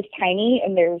still is tiny,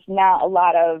 and there's not a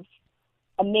lot of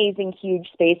amazing, huge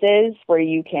spaces where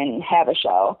you can have a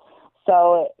show.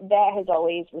 So that has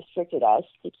always restricted us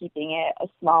to keeping it a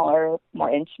smaller,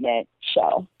 more intimate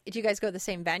show. Do you guys go to the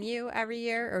same venue every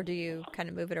year, or do you kind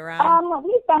of move it around?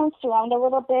 We've bounced around a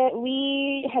little bit.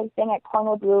 We have been at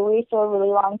Corner Brewery for a really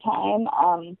long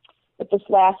time. But this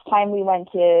last time we went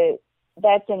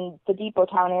that's in the Depot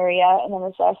Town area, and then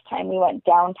this last time we went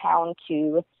downtown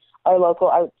to our local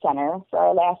art center for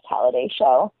our last holiday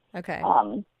show. Okay.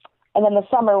 And then the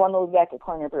summer one will be back at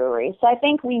Corner Brewery. So I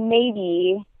think we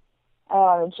maybe, I don't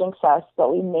want to jinx us,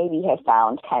 but we maybe have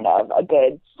found kind of a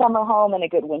good summer home and a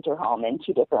good winter home in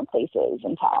 2 different places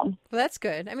in town. Well, that's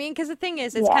good. I mean, because the thing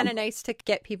is, it's kind of nice to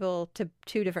get people to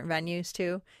 2 different venues,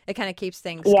 too. It kind of keeps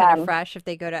things kind of fresh if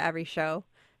they go to every show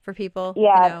for people.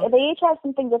 Yeah, they each have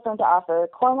something different to offer.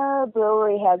 Corner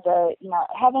Brewery has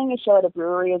having a show at a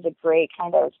brewery is a great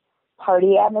kind of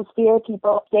party atmosphere.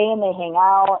 People stay and they hang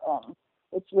out, and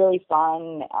it's really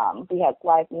fun. We had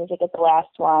live music at the last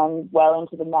one well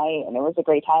into the night, and it was a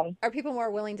great time. Are people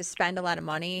more willing to spend a lot of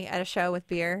money at a show with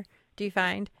beer, do you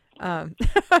find? Yeah,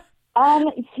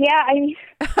 we've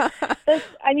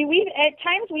at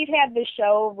times we've had the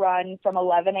show run from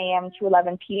 11 a.m. to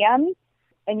 11 p.m.,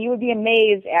 and you would be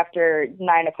amazed after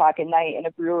 9 o'clock at night in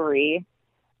a brewery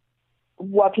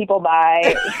what people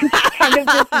buy, kind of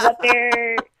just what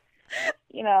they're,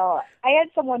 I had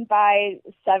someone buy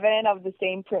 7 of the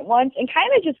same print ones and kind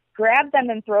of just grab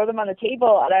them and throw them on the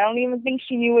table. And I don't even think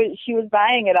she knew what she was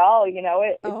buying at all.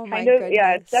 It's oh kind of, goodness.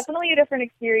 yeah, it's definitely a different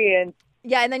experience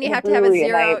Yeah, and then you in a have to have a brewery at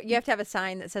zero. night. You have to have a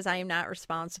sign that says, "I am not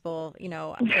responsible." You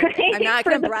know, Right, I'm not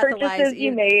for going to the breathalyze purchases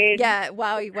you made. Yeah,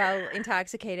 while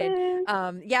intoxicated.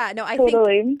 Yeah, no, I think.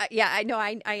 Totally. Yeah, I know.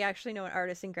 I actually know an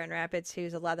artist in Grand Rapids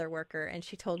who's a leather worker, and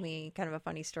she told me kind of a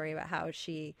funny story about how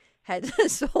she had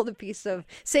sold a piece of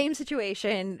same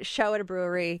situation show at a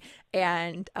brewery,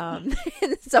 and and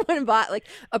someone bought like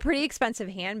a pretty expensive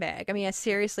handbag. I mean, a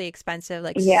seriously expensive,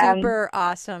 like Yeah. super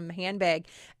awesome handbag.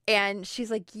 And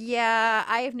she's like, yeah,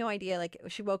 I have no idea. Like,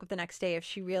 she woke up the next day if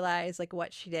she realized like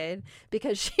what she did,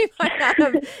 because she might not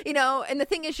have, you know. And the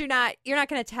thing is, you're not going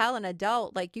to tell an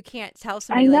adult. Like, you can't tell I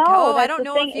somebody know, like, oh, I that's don't the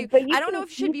know thing. if you, But I don't know if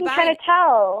you should be can buying. kind of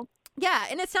tell. Yeah,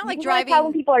 and it's not You like can kind of tell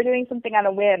when driving. people are doing something on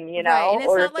a whim, you Right, know, and it's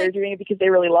or not if they're like- doing it because they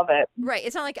really love it. Right.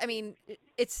 It's not like, I mean,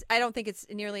 I don't think it's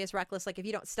nearly as reckless. Like, if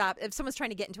you don't stop, if someone's trying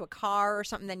to get into a car or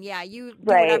something, then yeah, you do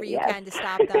Right, whatever you yes. can to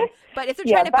stop them. But if they're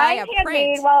Yeah, trying to buy buying a handmade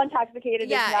print, while intoxicated is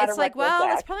yeah, not it's a like, reckless well,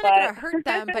 it's act, probably not going to but- hurt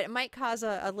them, but it might cause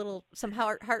some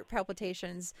heart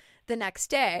palpitations the next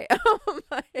day.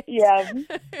 Yeah.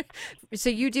 So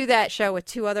you do that show with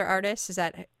two other artists? Is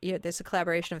that there's a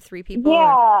collaboration of three people?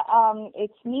 Yeah,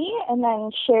 it's me and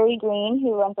then Sherry Green,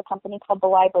 who runs a company called the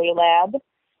Library Lab,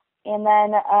 and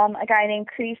then a guy named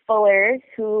Cree Fuller,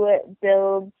 who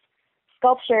builds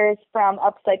sculptures from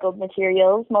upcycled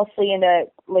materials, mostly into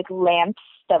like lamps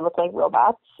that look like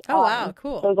robots. Oh, wow,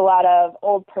 cool. There's a lot of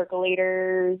old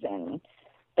percolators, and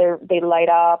they light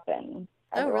up, and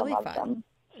everyone really loves fun. them.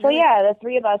 So yeah, the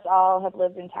three of us all have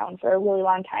lived in town for a really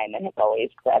long time and have always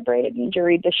collaborated and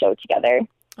juried the show together.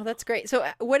 Oh, that's great. So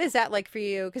what is that like for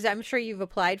you? Because I'm sure you've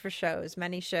applied for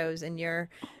many shows in your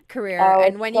career. Oh,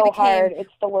 and it's when so you became hard.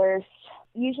 It's the worst.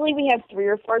 Usually we have 3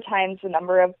 or 4 times the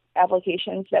number of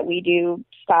applications that we do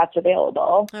spots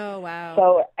available. Oh, wow.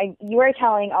 So you are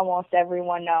telling almost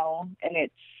everyone no, and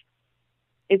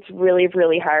it's really,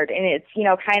 really hard. And it's, you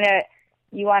know, kind of,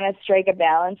 you want to strike a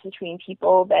balance between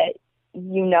people that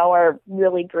you know are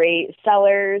really great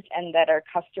sellers and that are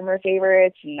customer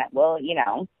favorites and that will, you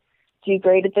know, do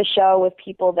great at the show, with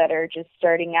people that are just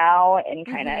starting out and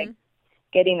kind of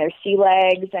getting their sea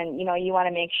legs. And, you know, you want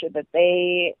to make sure that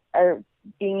they are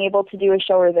being able to do a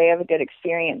show where they have a good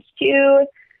experience too.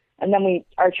 And then we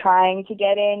are trying to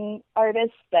get in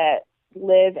artists that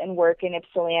live and work in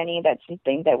Ypsilanti. That's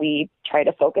something that we try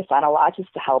to focus on a lot,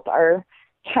 just to help our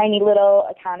tiny little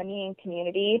economy and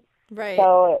community. Right.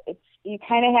 So you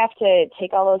kind of have to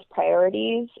take all those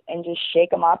priorities and just shake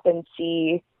them up and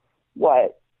see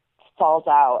what falls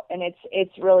out. And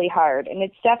it's really hard. And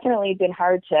it's definitely been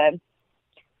hard to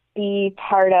be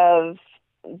part of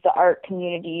the art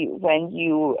community when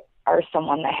you are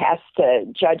someone that has to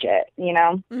judge it, you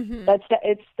know? Mm-hmm.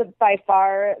 It's by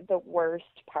far the worst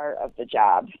part of the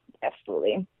job.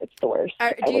 Absolutely. It's the worst.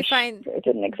 Do you find it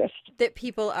didn't exist? that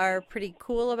people are pretty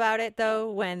cool about it,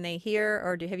 though, when they hear,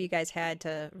 or have you guys had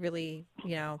to really,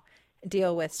 you know,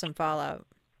 deal with some fallout?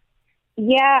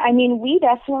 Yeah, I mean, we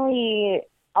definitely,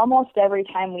 almost every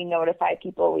time we notify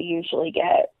people, we usually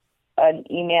get an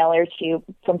email or two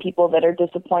from people that are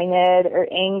disappointed or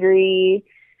angry,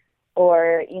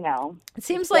 or, you know, it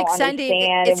seems like sending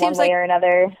in one way or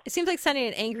another. It seems like sending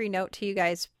an angry note to you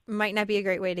guys might not be a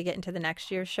great way to get into the next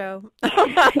year's show.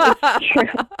 It's true.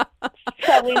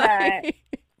 Probably not.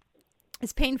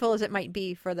 As painful as it might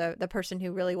be for the person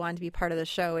who really wanted to be part of the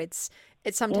show, it's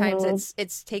sometimes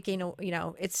it's taking, you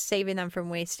know, it's saving them from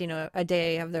wasting a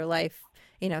day of their life,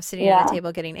 you know, sitting at a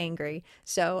table getting angry.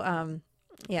 So,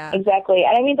 yeah. Exactly.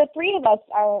 And I mean, the three of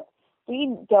us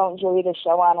we don't jury the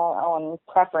show on our own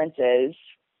preferences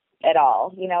at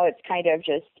all. You know, it's kind of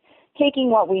just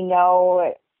taking what we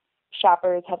know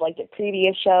shoppers have liked at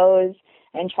previous shows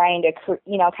and trying to,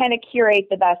 you know, kind of curate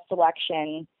the best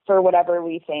selection for whatever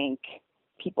we think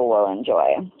people will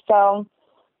enjoy. So,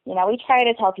 you know, we try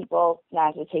to tell people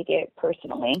not to take it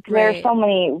personally. Right. There are so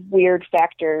many weird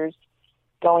factors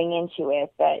going into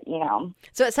it that, you know.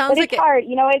 So it sounds like it's hard.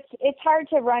 You know, it's hard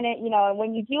to run it, you know, and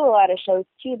when you do a lot of shows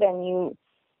too, then you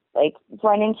like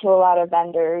run into a lot of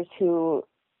vendors who,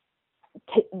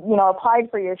 you know,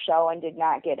 applied for your show and did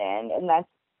not get in. And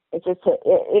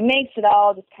it makes it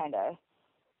all just kind of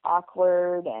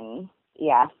awkward, and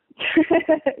yeah.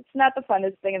 It's not the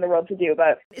funnest thing in the world to do,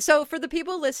 but. So for the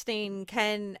people listening,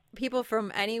 can people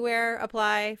from anywhere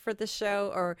apply for the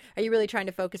show, or are you really trying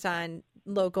to focus on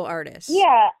local artists?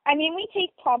 Yeah, I mean, we take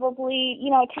probably,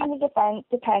 you know, it kind of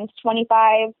depends.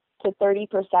 25 to 30%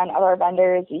 of our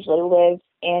vendors usually live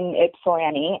in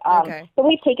Ypsilanti. Okay. But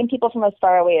we've taken people from as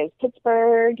far away as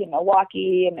Pittsburgh and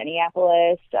Milwaukee and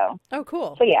Minneapolis. So. Oh,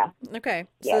 cool. So yeah. Okay.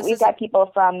 Yeah, we've got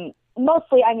people from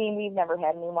mostly. I mean, we've never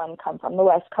had anyone come from the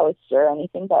West Coast or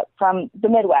anything, but from the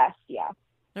Midwest. Yeah.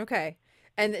 Okay.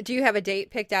 And do you have a date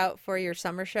picked out for your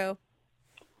summer show?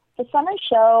 The summer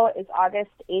show is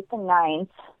August 8th and 9th,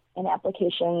 and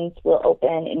applications will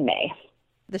open in May.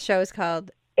 The show is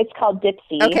called? It's called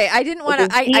Dipsy. Okay, I didn't want to.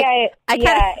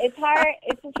 It's hard.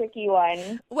 It's a tricky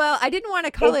one. Well, I didn't want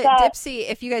to call it Dipsy.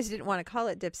 If you guys didn't want to call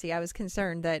it Dipsy, I was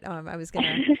concerned that I was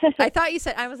gonna. I thought you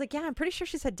said. I was like, yeah, I'm pretty sure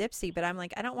she said Dipsy, but I'm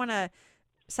like, I don't want to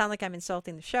sound like I'm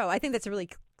insulting the show. I think that's a really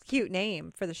cute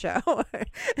name for the show.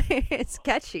 It's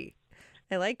catchy.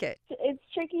 I like it. It's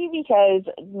tricky because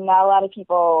not a lot of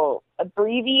people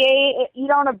abbreviate. You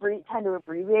don't tend to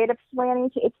abbreviate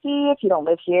Ypsilanti to Ipsy if you don't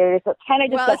live here. So it's kind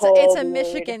of just it's a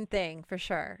Michigan thing for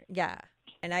sure. Yeah.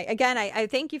 And I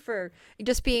thank you for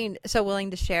just being so willing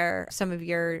to share some of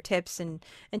your tips and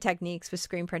techniques with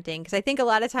screen printing. Because I think a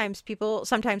lot of times people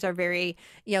sometimes are very,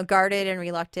 guarded and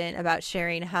reluctant about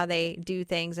sharing how they do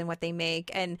things and what they make.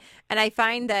 And I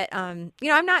find that, I'm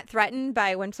not threatened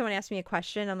by when someone asks me a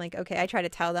question. I'm like, okay, I try to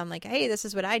tell them like, hey, this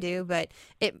is what I do. But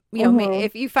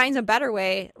if you find a better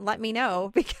way, let me know,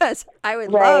 because I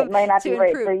would love it might not to be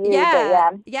improve. Right for you,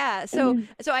 yeah. but Yeah. So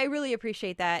I really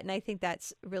appreciate that. And I think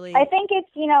that's really. I think it's,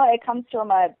 it comes from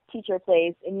a teacher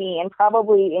place in me, and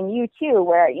probably in you too,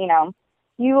 where,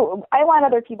 I want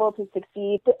other people to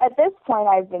succeed. At this point,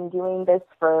 I've been doing this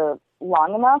for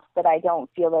long enough that I don't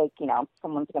feel like,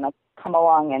 someone's going to come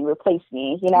along and replace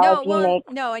me. If you make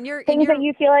things that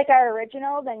you feel like are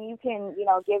original, then you can,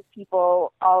 give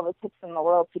people all the tips in the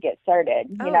world to get started,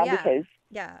 because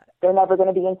they're never going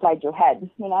to be inside your head,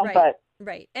 right. But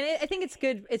right. And I think it's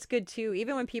good. It's good too.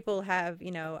 Even when people have,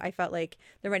 I felt like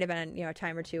there might have been, a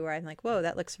time or two where I'm like, whoa,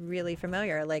 that looks really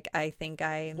familiar. Like, I think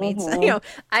I made some,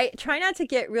 I try not to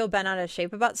get real bent out of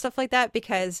shape about stuff like that,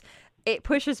 because it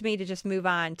pushes me to just move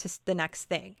on to the next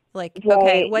thing. Like,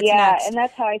 okay, what's next? Yeah, and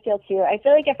that's how I feel too. I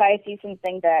feel like if I see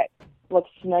something that looks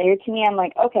familiar to me, I'm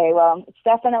like, okay, well, it's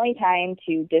definitely time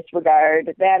to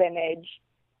disregard that image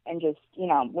and just,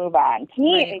 move on. To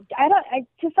me, right.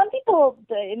 To some people,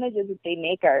 the images that they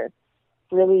make are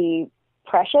really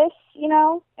precious,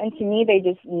 and to me, they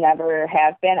just never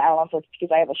have been. I don't know if it's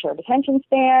because I have a short attention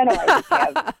span, or I just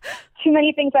have too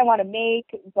many things I want to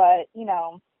make, but,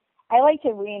 I like to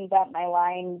reinvent my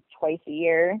line twice a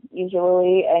year,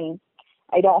 usually, and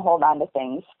I don't hold on to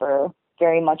things for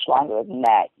very much longer than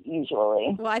that,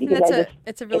 usually. Well, I think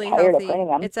it's a really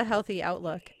healthy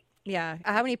outlook. Yeah.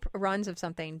 How many runs of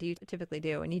something do you typically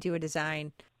do when you do a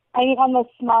design? I mean, on the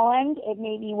small end, it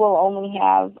maybe will only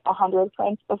have 100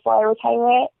 prints before I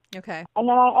retire it. Okay. And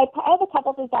then I have a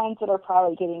couple designs that are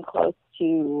probably getting close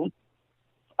to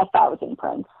 1,000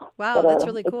 prints. Wow, that's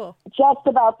really cool. Just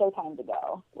about their time to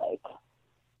go. Like,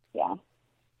 yeah.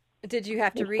 Did you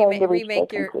have to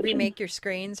remake your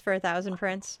screens for 1,000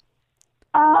 prints?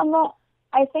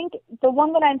 I think the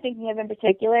one that I'm thinking of in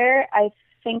particular, I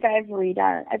think I've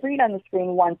redone the screen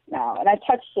once now, and I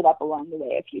touched it up along the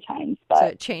way a few times. But, so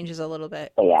it changes a little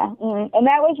bit. But yeah, and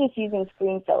that was just using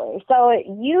screen filler. So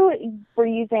you were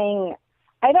using,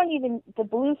 the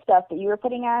blue stuff that you were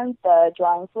putting on, the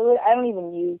drawing fluid, I don't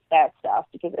even use that stuff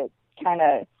because it's kind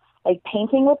of like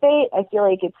painting with it. I feel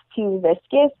like it's too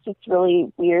viscous. It's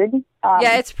really weird.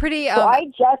 Yeah, it's pretty. So I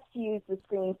just use the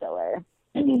screen filler.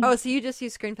 Oh, so you just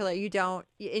use screen filler. You don't,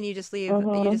 and you just leave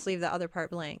the other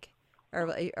part blank, or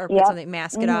put something,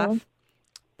 mask it off.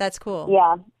 That's cool.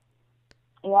 Yeah.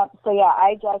 Yep. So yeah,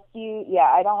 I just use. Yeah,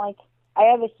 I don't like. I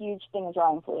have a huge thing of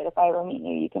drawing fluid. If I ever meet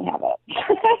you, you can have it.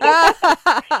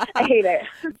 I hate it.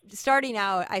 Starting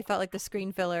out, I felt like the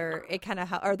screen filler,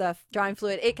 or the drawing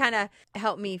fluid, it kind of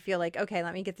helped me feel like, okay,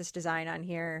 let me get this design on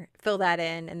here, fill that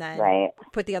in, and then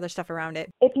put the other stuff around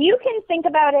it. If you can think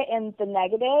about it in the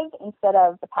negative instead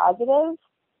of the positive,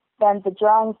 then the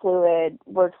drawing fluid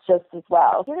works just as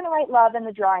well. If you're going to write love in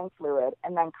the drawing fluid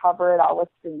and then cover it all with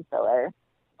screen filler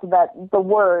so that the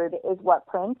word is what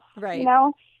prints, right.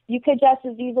 You could just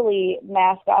as easily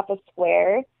mask off a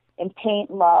square and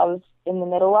paint love in the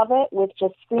middle of it with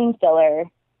just screen filler,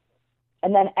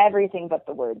 and then everything but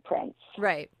the word prints.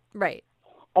 Right.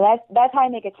 And that's how I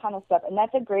make a ton of stuff. And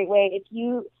that's a great way if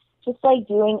you just like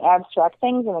doing abstract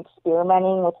things and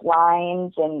experimenting with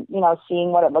lines and,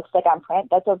 seeing what it looks like on print.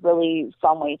 That's a really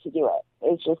fun way to do it.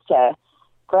 It's just to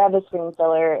grab the screen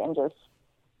filler and just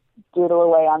doodle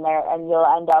away on there, and you'll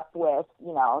end up with,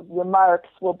 your marks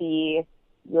will be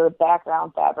your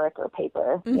background fabric or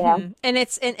paper, and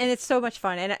it's so much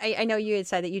fun. And I know you had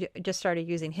said that you just started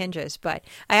using hinges, but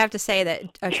I have to say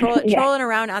that trolling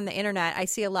around on the internet, I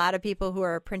see a lot of people who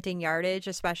are printing yardage,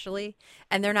 especially,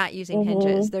 and they're not using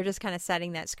hinges. They're just kind of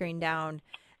setting that screen down.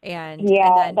 And that's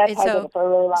how I did it for a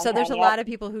really long time. So there's a lot of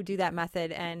people who do that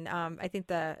method, and I think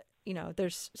the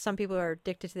there's some people who are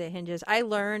addicted to the hinges. I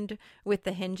learned with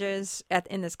the hinges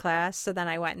in this class. So then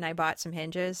I went and I bought some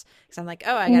hinges because I'm like,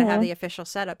 oh, I got to have the official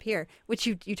setup here, which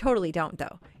you totally don't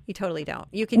though. You totally don't.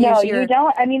 You can use your... No, you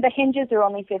don't. I mean, the hinges are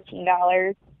only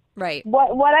 $15. Right.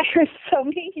 What I heard, so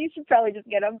maybe you should probably just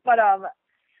get them. But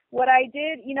what I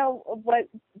did, what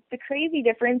the crazy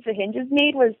difference the hinges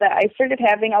made was that I started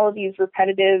having all of these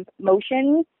repetitive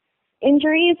motion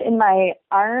injuries in my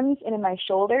arms and in my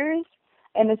shoulders.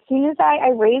 And as soon as I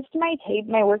raised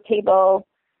my work table,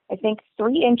 I think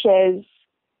 3 inches,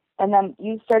 and then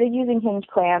you started using hinge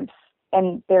clamps,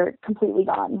 and they're completely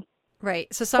gone. Right.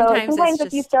 So sometimes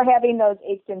if you start having those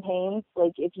aches and pains,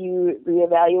 like if you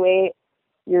reevaluate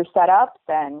your setup,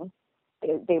 then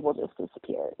they will just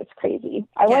disappear. It's crazy.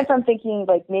 I went from thinking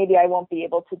like maybe I won't be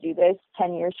able to do this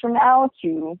 10 years from now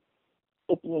to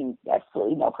it being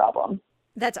absolutely no problem.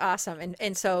 That's awesome.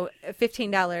 And so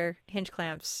 $15 hinge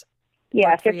clamps.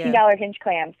 Yeah, $15 hinge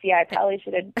clamps. Yeah, I probably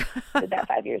should have did that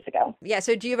 5 years ago. Yeah,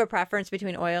 so do you have a preference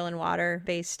between oil and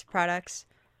water-based products?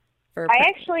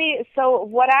 So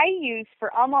what I use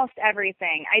for almost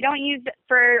everything, I don't use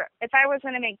if I was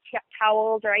going to make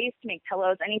towels, or I used to make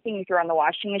pillows, anything you throw in the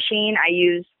washing machine, I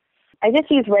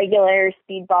just use regular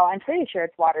Speedball. I'm pretty sure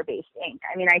it's water-based ink.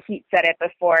 I mean, I heat set it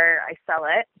before I sell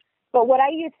it. But what I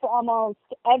use for almost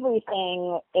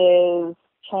everything is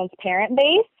transparent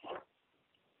base.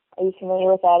 Are you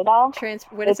familiar with that at all?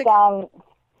 What is it?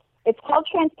 It's called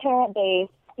transparent base.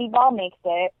 Speedball makes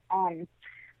it.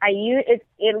 I use it.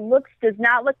 Does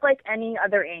not look like any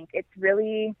other ink. It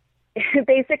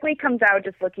basically comes out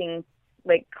just looking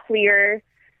like clear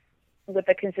with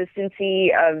the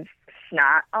consistency of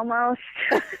snot almost.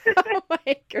 Oh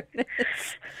my goodness.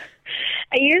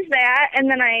 I use that, and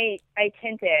then I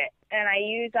tint it, and I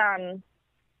use a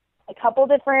couple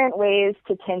different ways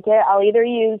to tint it. I'll either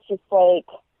use just like,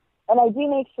 and I do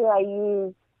make sure I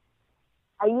use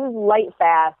light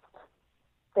fast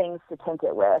things to tint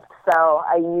it with. So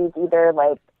I use either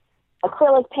like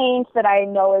acrylic paint that I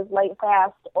know is light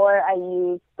fast, or I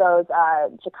use those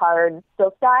jacquard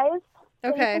silk dyes.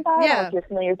 Okay. Yeah. If you're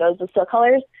familiar with those, the silk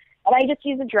colors. And I just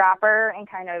use a dropper and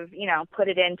kind of, put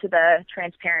it into the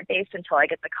transparent base until I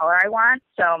get the color I want.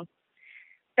 So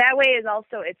that way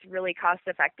it's really cost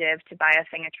effective to buy a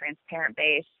thing of transparent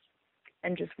base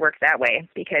and just work that way,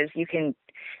 because you can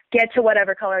get to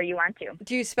whatever color you want to.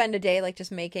 Do you spend a day like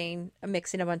just mixing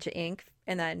a bunch of ink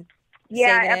and then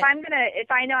Yeah, if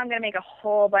I know I'm gonna make a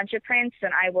whole bunch of prints,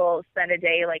 then I will spend a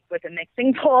day like with a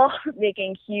mixing bowl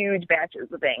making huge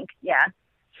batches of ink. Yeah.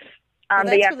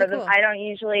 But yeah, really cool. I don't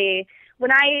usually,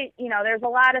 there's a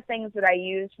lot of things that I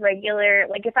use regular.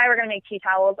 Like if I were gonna make tea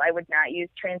towels, I would not use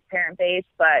transparent base,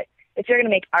 but if you're going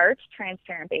to make art,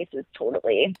 transparent base is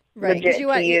totally right. Because you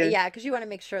want to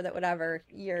make sure that whatever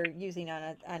you're using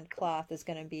on cloth is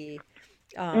going to be,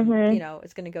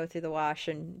 it's going to go through the wash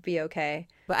and be okay.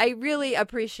 But I really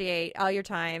appreciate all your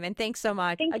time, and thanks so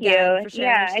much. Thank again you. For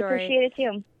sharing your story. I appreciate it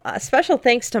too. Special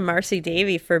thanks to Marcy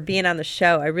Davy for being on the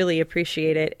show. I really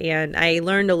appreciate it, and I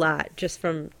learned a lot just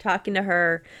from talking to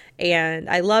her. And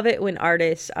I love it when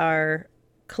artists are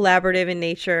collaborative in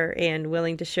nature and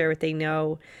willing to share what they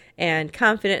know and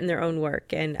confident in their own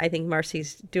work. And I think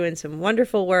Marcy's doing some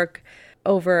wonderful work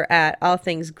over at All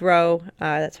Things Grow.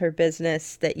 That's her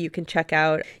business that you can check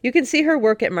out. You can see her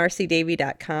work at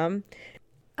marcydavy.com.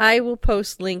 I will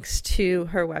post links to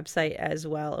her website as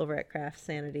well over at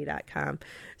CraftSanity.com.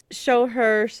 Show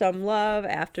her some love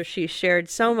after she shared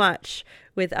so much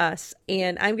with us.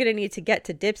 And I'm going to need to get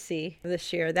to Dipsy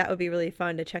this year. That would be really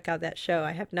fun to check out that show.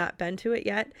 I have not been to it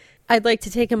yet. I'd like to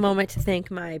take a moment to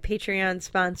thank my Patreon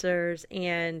sponsors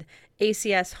and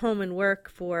ACS Home and Work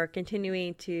for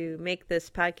continuing to make this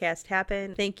podcast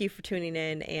happen. Thank you for tuning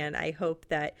in, and I hope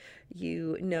that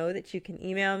you know that you can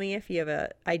email me if you have an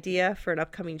idea for an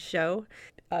upcoming show.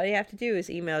 All you have to do is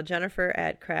email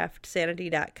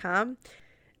Jennifer@CraftSanity.com.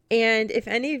 And if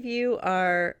any of you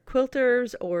are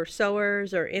quilters or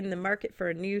sewers or in the market for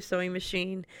a new sewing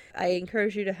machine, I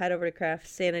encourage you to head over to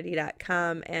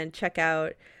CraftSanity.com and check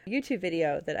out a YouTube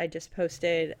video that I just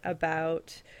posted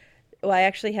about, well, I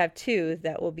actually have 2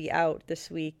 that will be out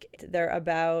this week. They're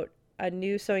about a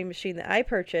new sewing machine that I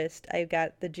purchased. I've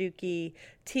got the Juki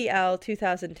TL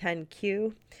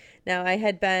 2010Q. Now, I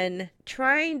had been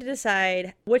trying to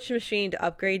decide which machine to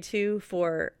upgrade to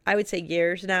for, I would say,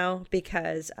 years now,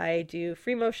 because I do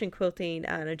free motion quilting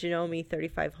on a Janome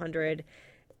 3500.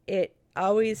 It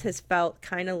always has felt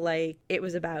kind of like it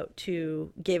was about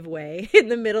to give way in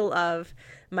the middle of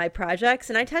my projects,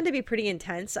 and I tend to be pretty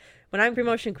intense. When I'm free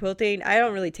motion quilting, I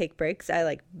don't really take breaks.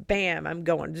 I bam, I'm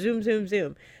going zoom, zoom,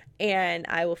 zoom, and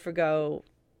I will forgo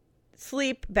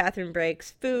sleep, bathroom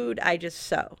breaks, food, I just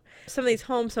sew. Some of these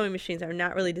home sewing machines are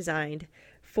not really designed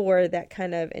for that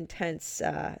kind of intense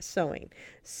sewing.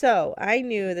 So I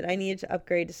knew that I needed to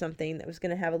upgrade to something that was going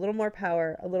to have a little more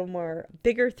power, a little more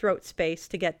bigger throat space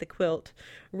to get the quilt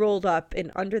rolled up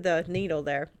and under the needle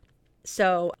there.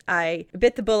 So I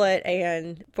bit the bullet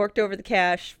and forked over the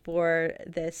cash for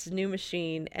this new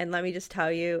machine. And let me just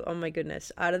tell you, oh my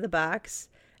goodness, out of the box,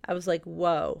 I was like,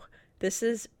 whoa, this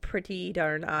is pretty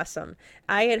darn awesome.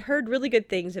 I had heard really good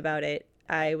things about it.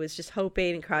 I was just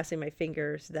hoping and crossing my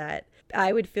fingers that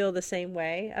I would feel the same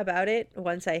way about it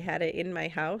once I had it in my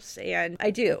house. And I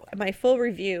do. My full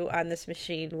review on this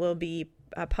machine will be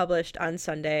published on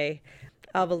Sunday.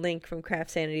 I'll have a link from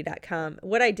CraftSanity.com.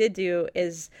 What I did do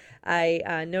is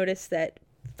I noticed that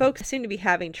folks seem to be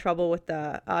having trouble with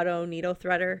the auto needle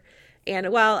threader. And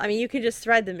well, I mean, you can just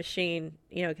thread the machine,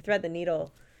 you can thread the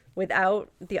needle without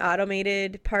the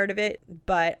automated part of it.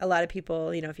 But a lot of people,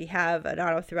 if you have an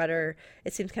auto threader,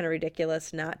 it seems kind of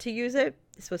ridiculous not to use it.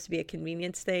 It's supposed to be a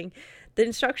convenience thing. The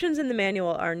instructions in the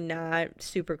manual are not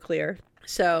super clear.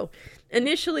 So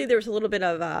initially there was a little bit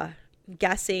of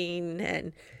guessing,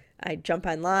 and I jump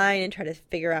online and try to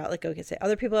figure out, like, okay, say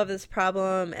other people have this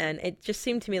problem. And it just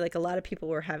seemed to me like a lot of people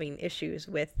were having issues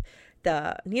with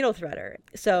the needle threader.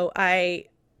 So I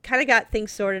kind of got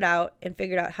things sorted out and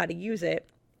figured out how to use it.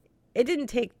 It didn't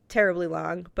take terribly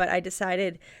long, but I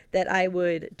decided that I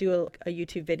would do a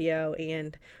YouTube video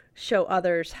and show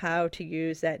others how to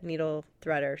use that needle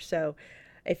threader. So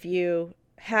if you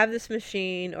have this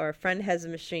machine, or a friend has a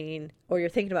machine, or you're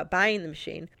thinking about buying the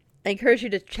machine, I encourage you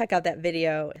to check out that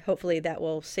video. Hopefully that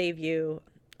will save you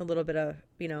a little bit of,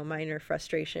 minor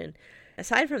frustration.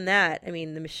 Aside from that, I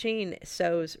mean, the machine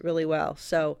sews really well.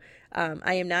 So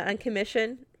I am not on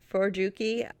commission for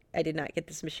Juki. I did not get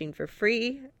this machine for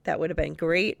free. That would have been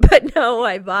great, but no,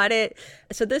 I bought it.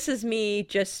 So this is me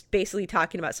just basically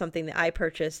talking about something that I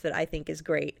purchased that I think is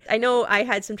great. I know I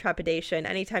had some trepidation.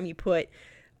 Anytime you put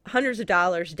hundreds of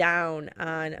dollars down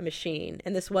on a machine,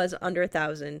 and this was under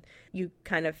 $1,000, you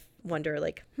kind of wonder,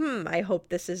 like, I hope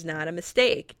this is not a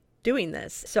mistake doing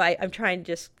this. So I'm trying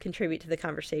to just contribute to the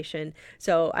conversation.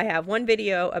 So I have one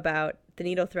video about the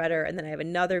needle threader, and then I have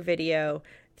another video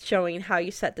showing how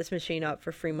you set this machine up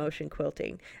for free motion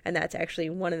quilting. And that's actually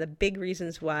one of the big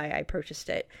reasons why I purchased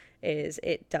it, is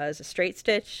it does a straight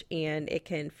stitch and it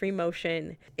can free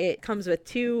motion. It comes with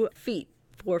 2 feet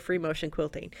for free motion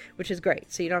quilting, which is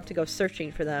great. So you don't have to go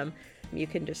searching for them. You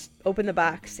can just open the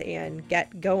box and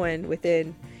get going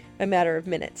within a matter of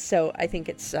minutes. So I think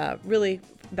it's really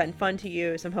been fun to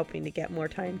use. I'm hoping to get more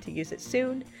time to use it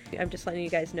soon. I'm just letting you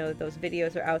guys know that those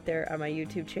videos are out there on my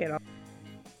YouTube channel.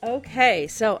 Okay,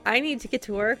 so I need to get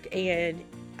to work, and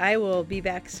I will be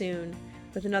back soon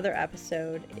with another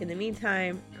episode. In the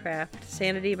meantime, craft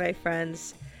sanity, my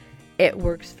friends. It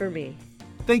works for me.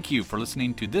 Thank you for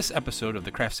listening to this episode of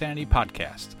the CraftSanity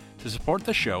podcast. To support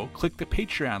the show, click the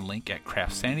Patreon link at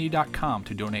CraftSanity.com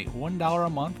to donate $1 a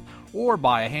month, or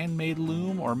buy a handmade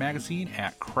loom or magazine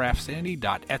at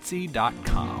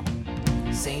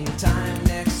CraftSanity.etsy.com. Same time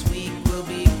next week, we'll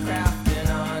be crafting.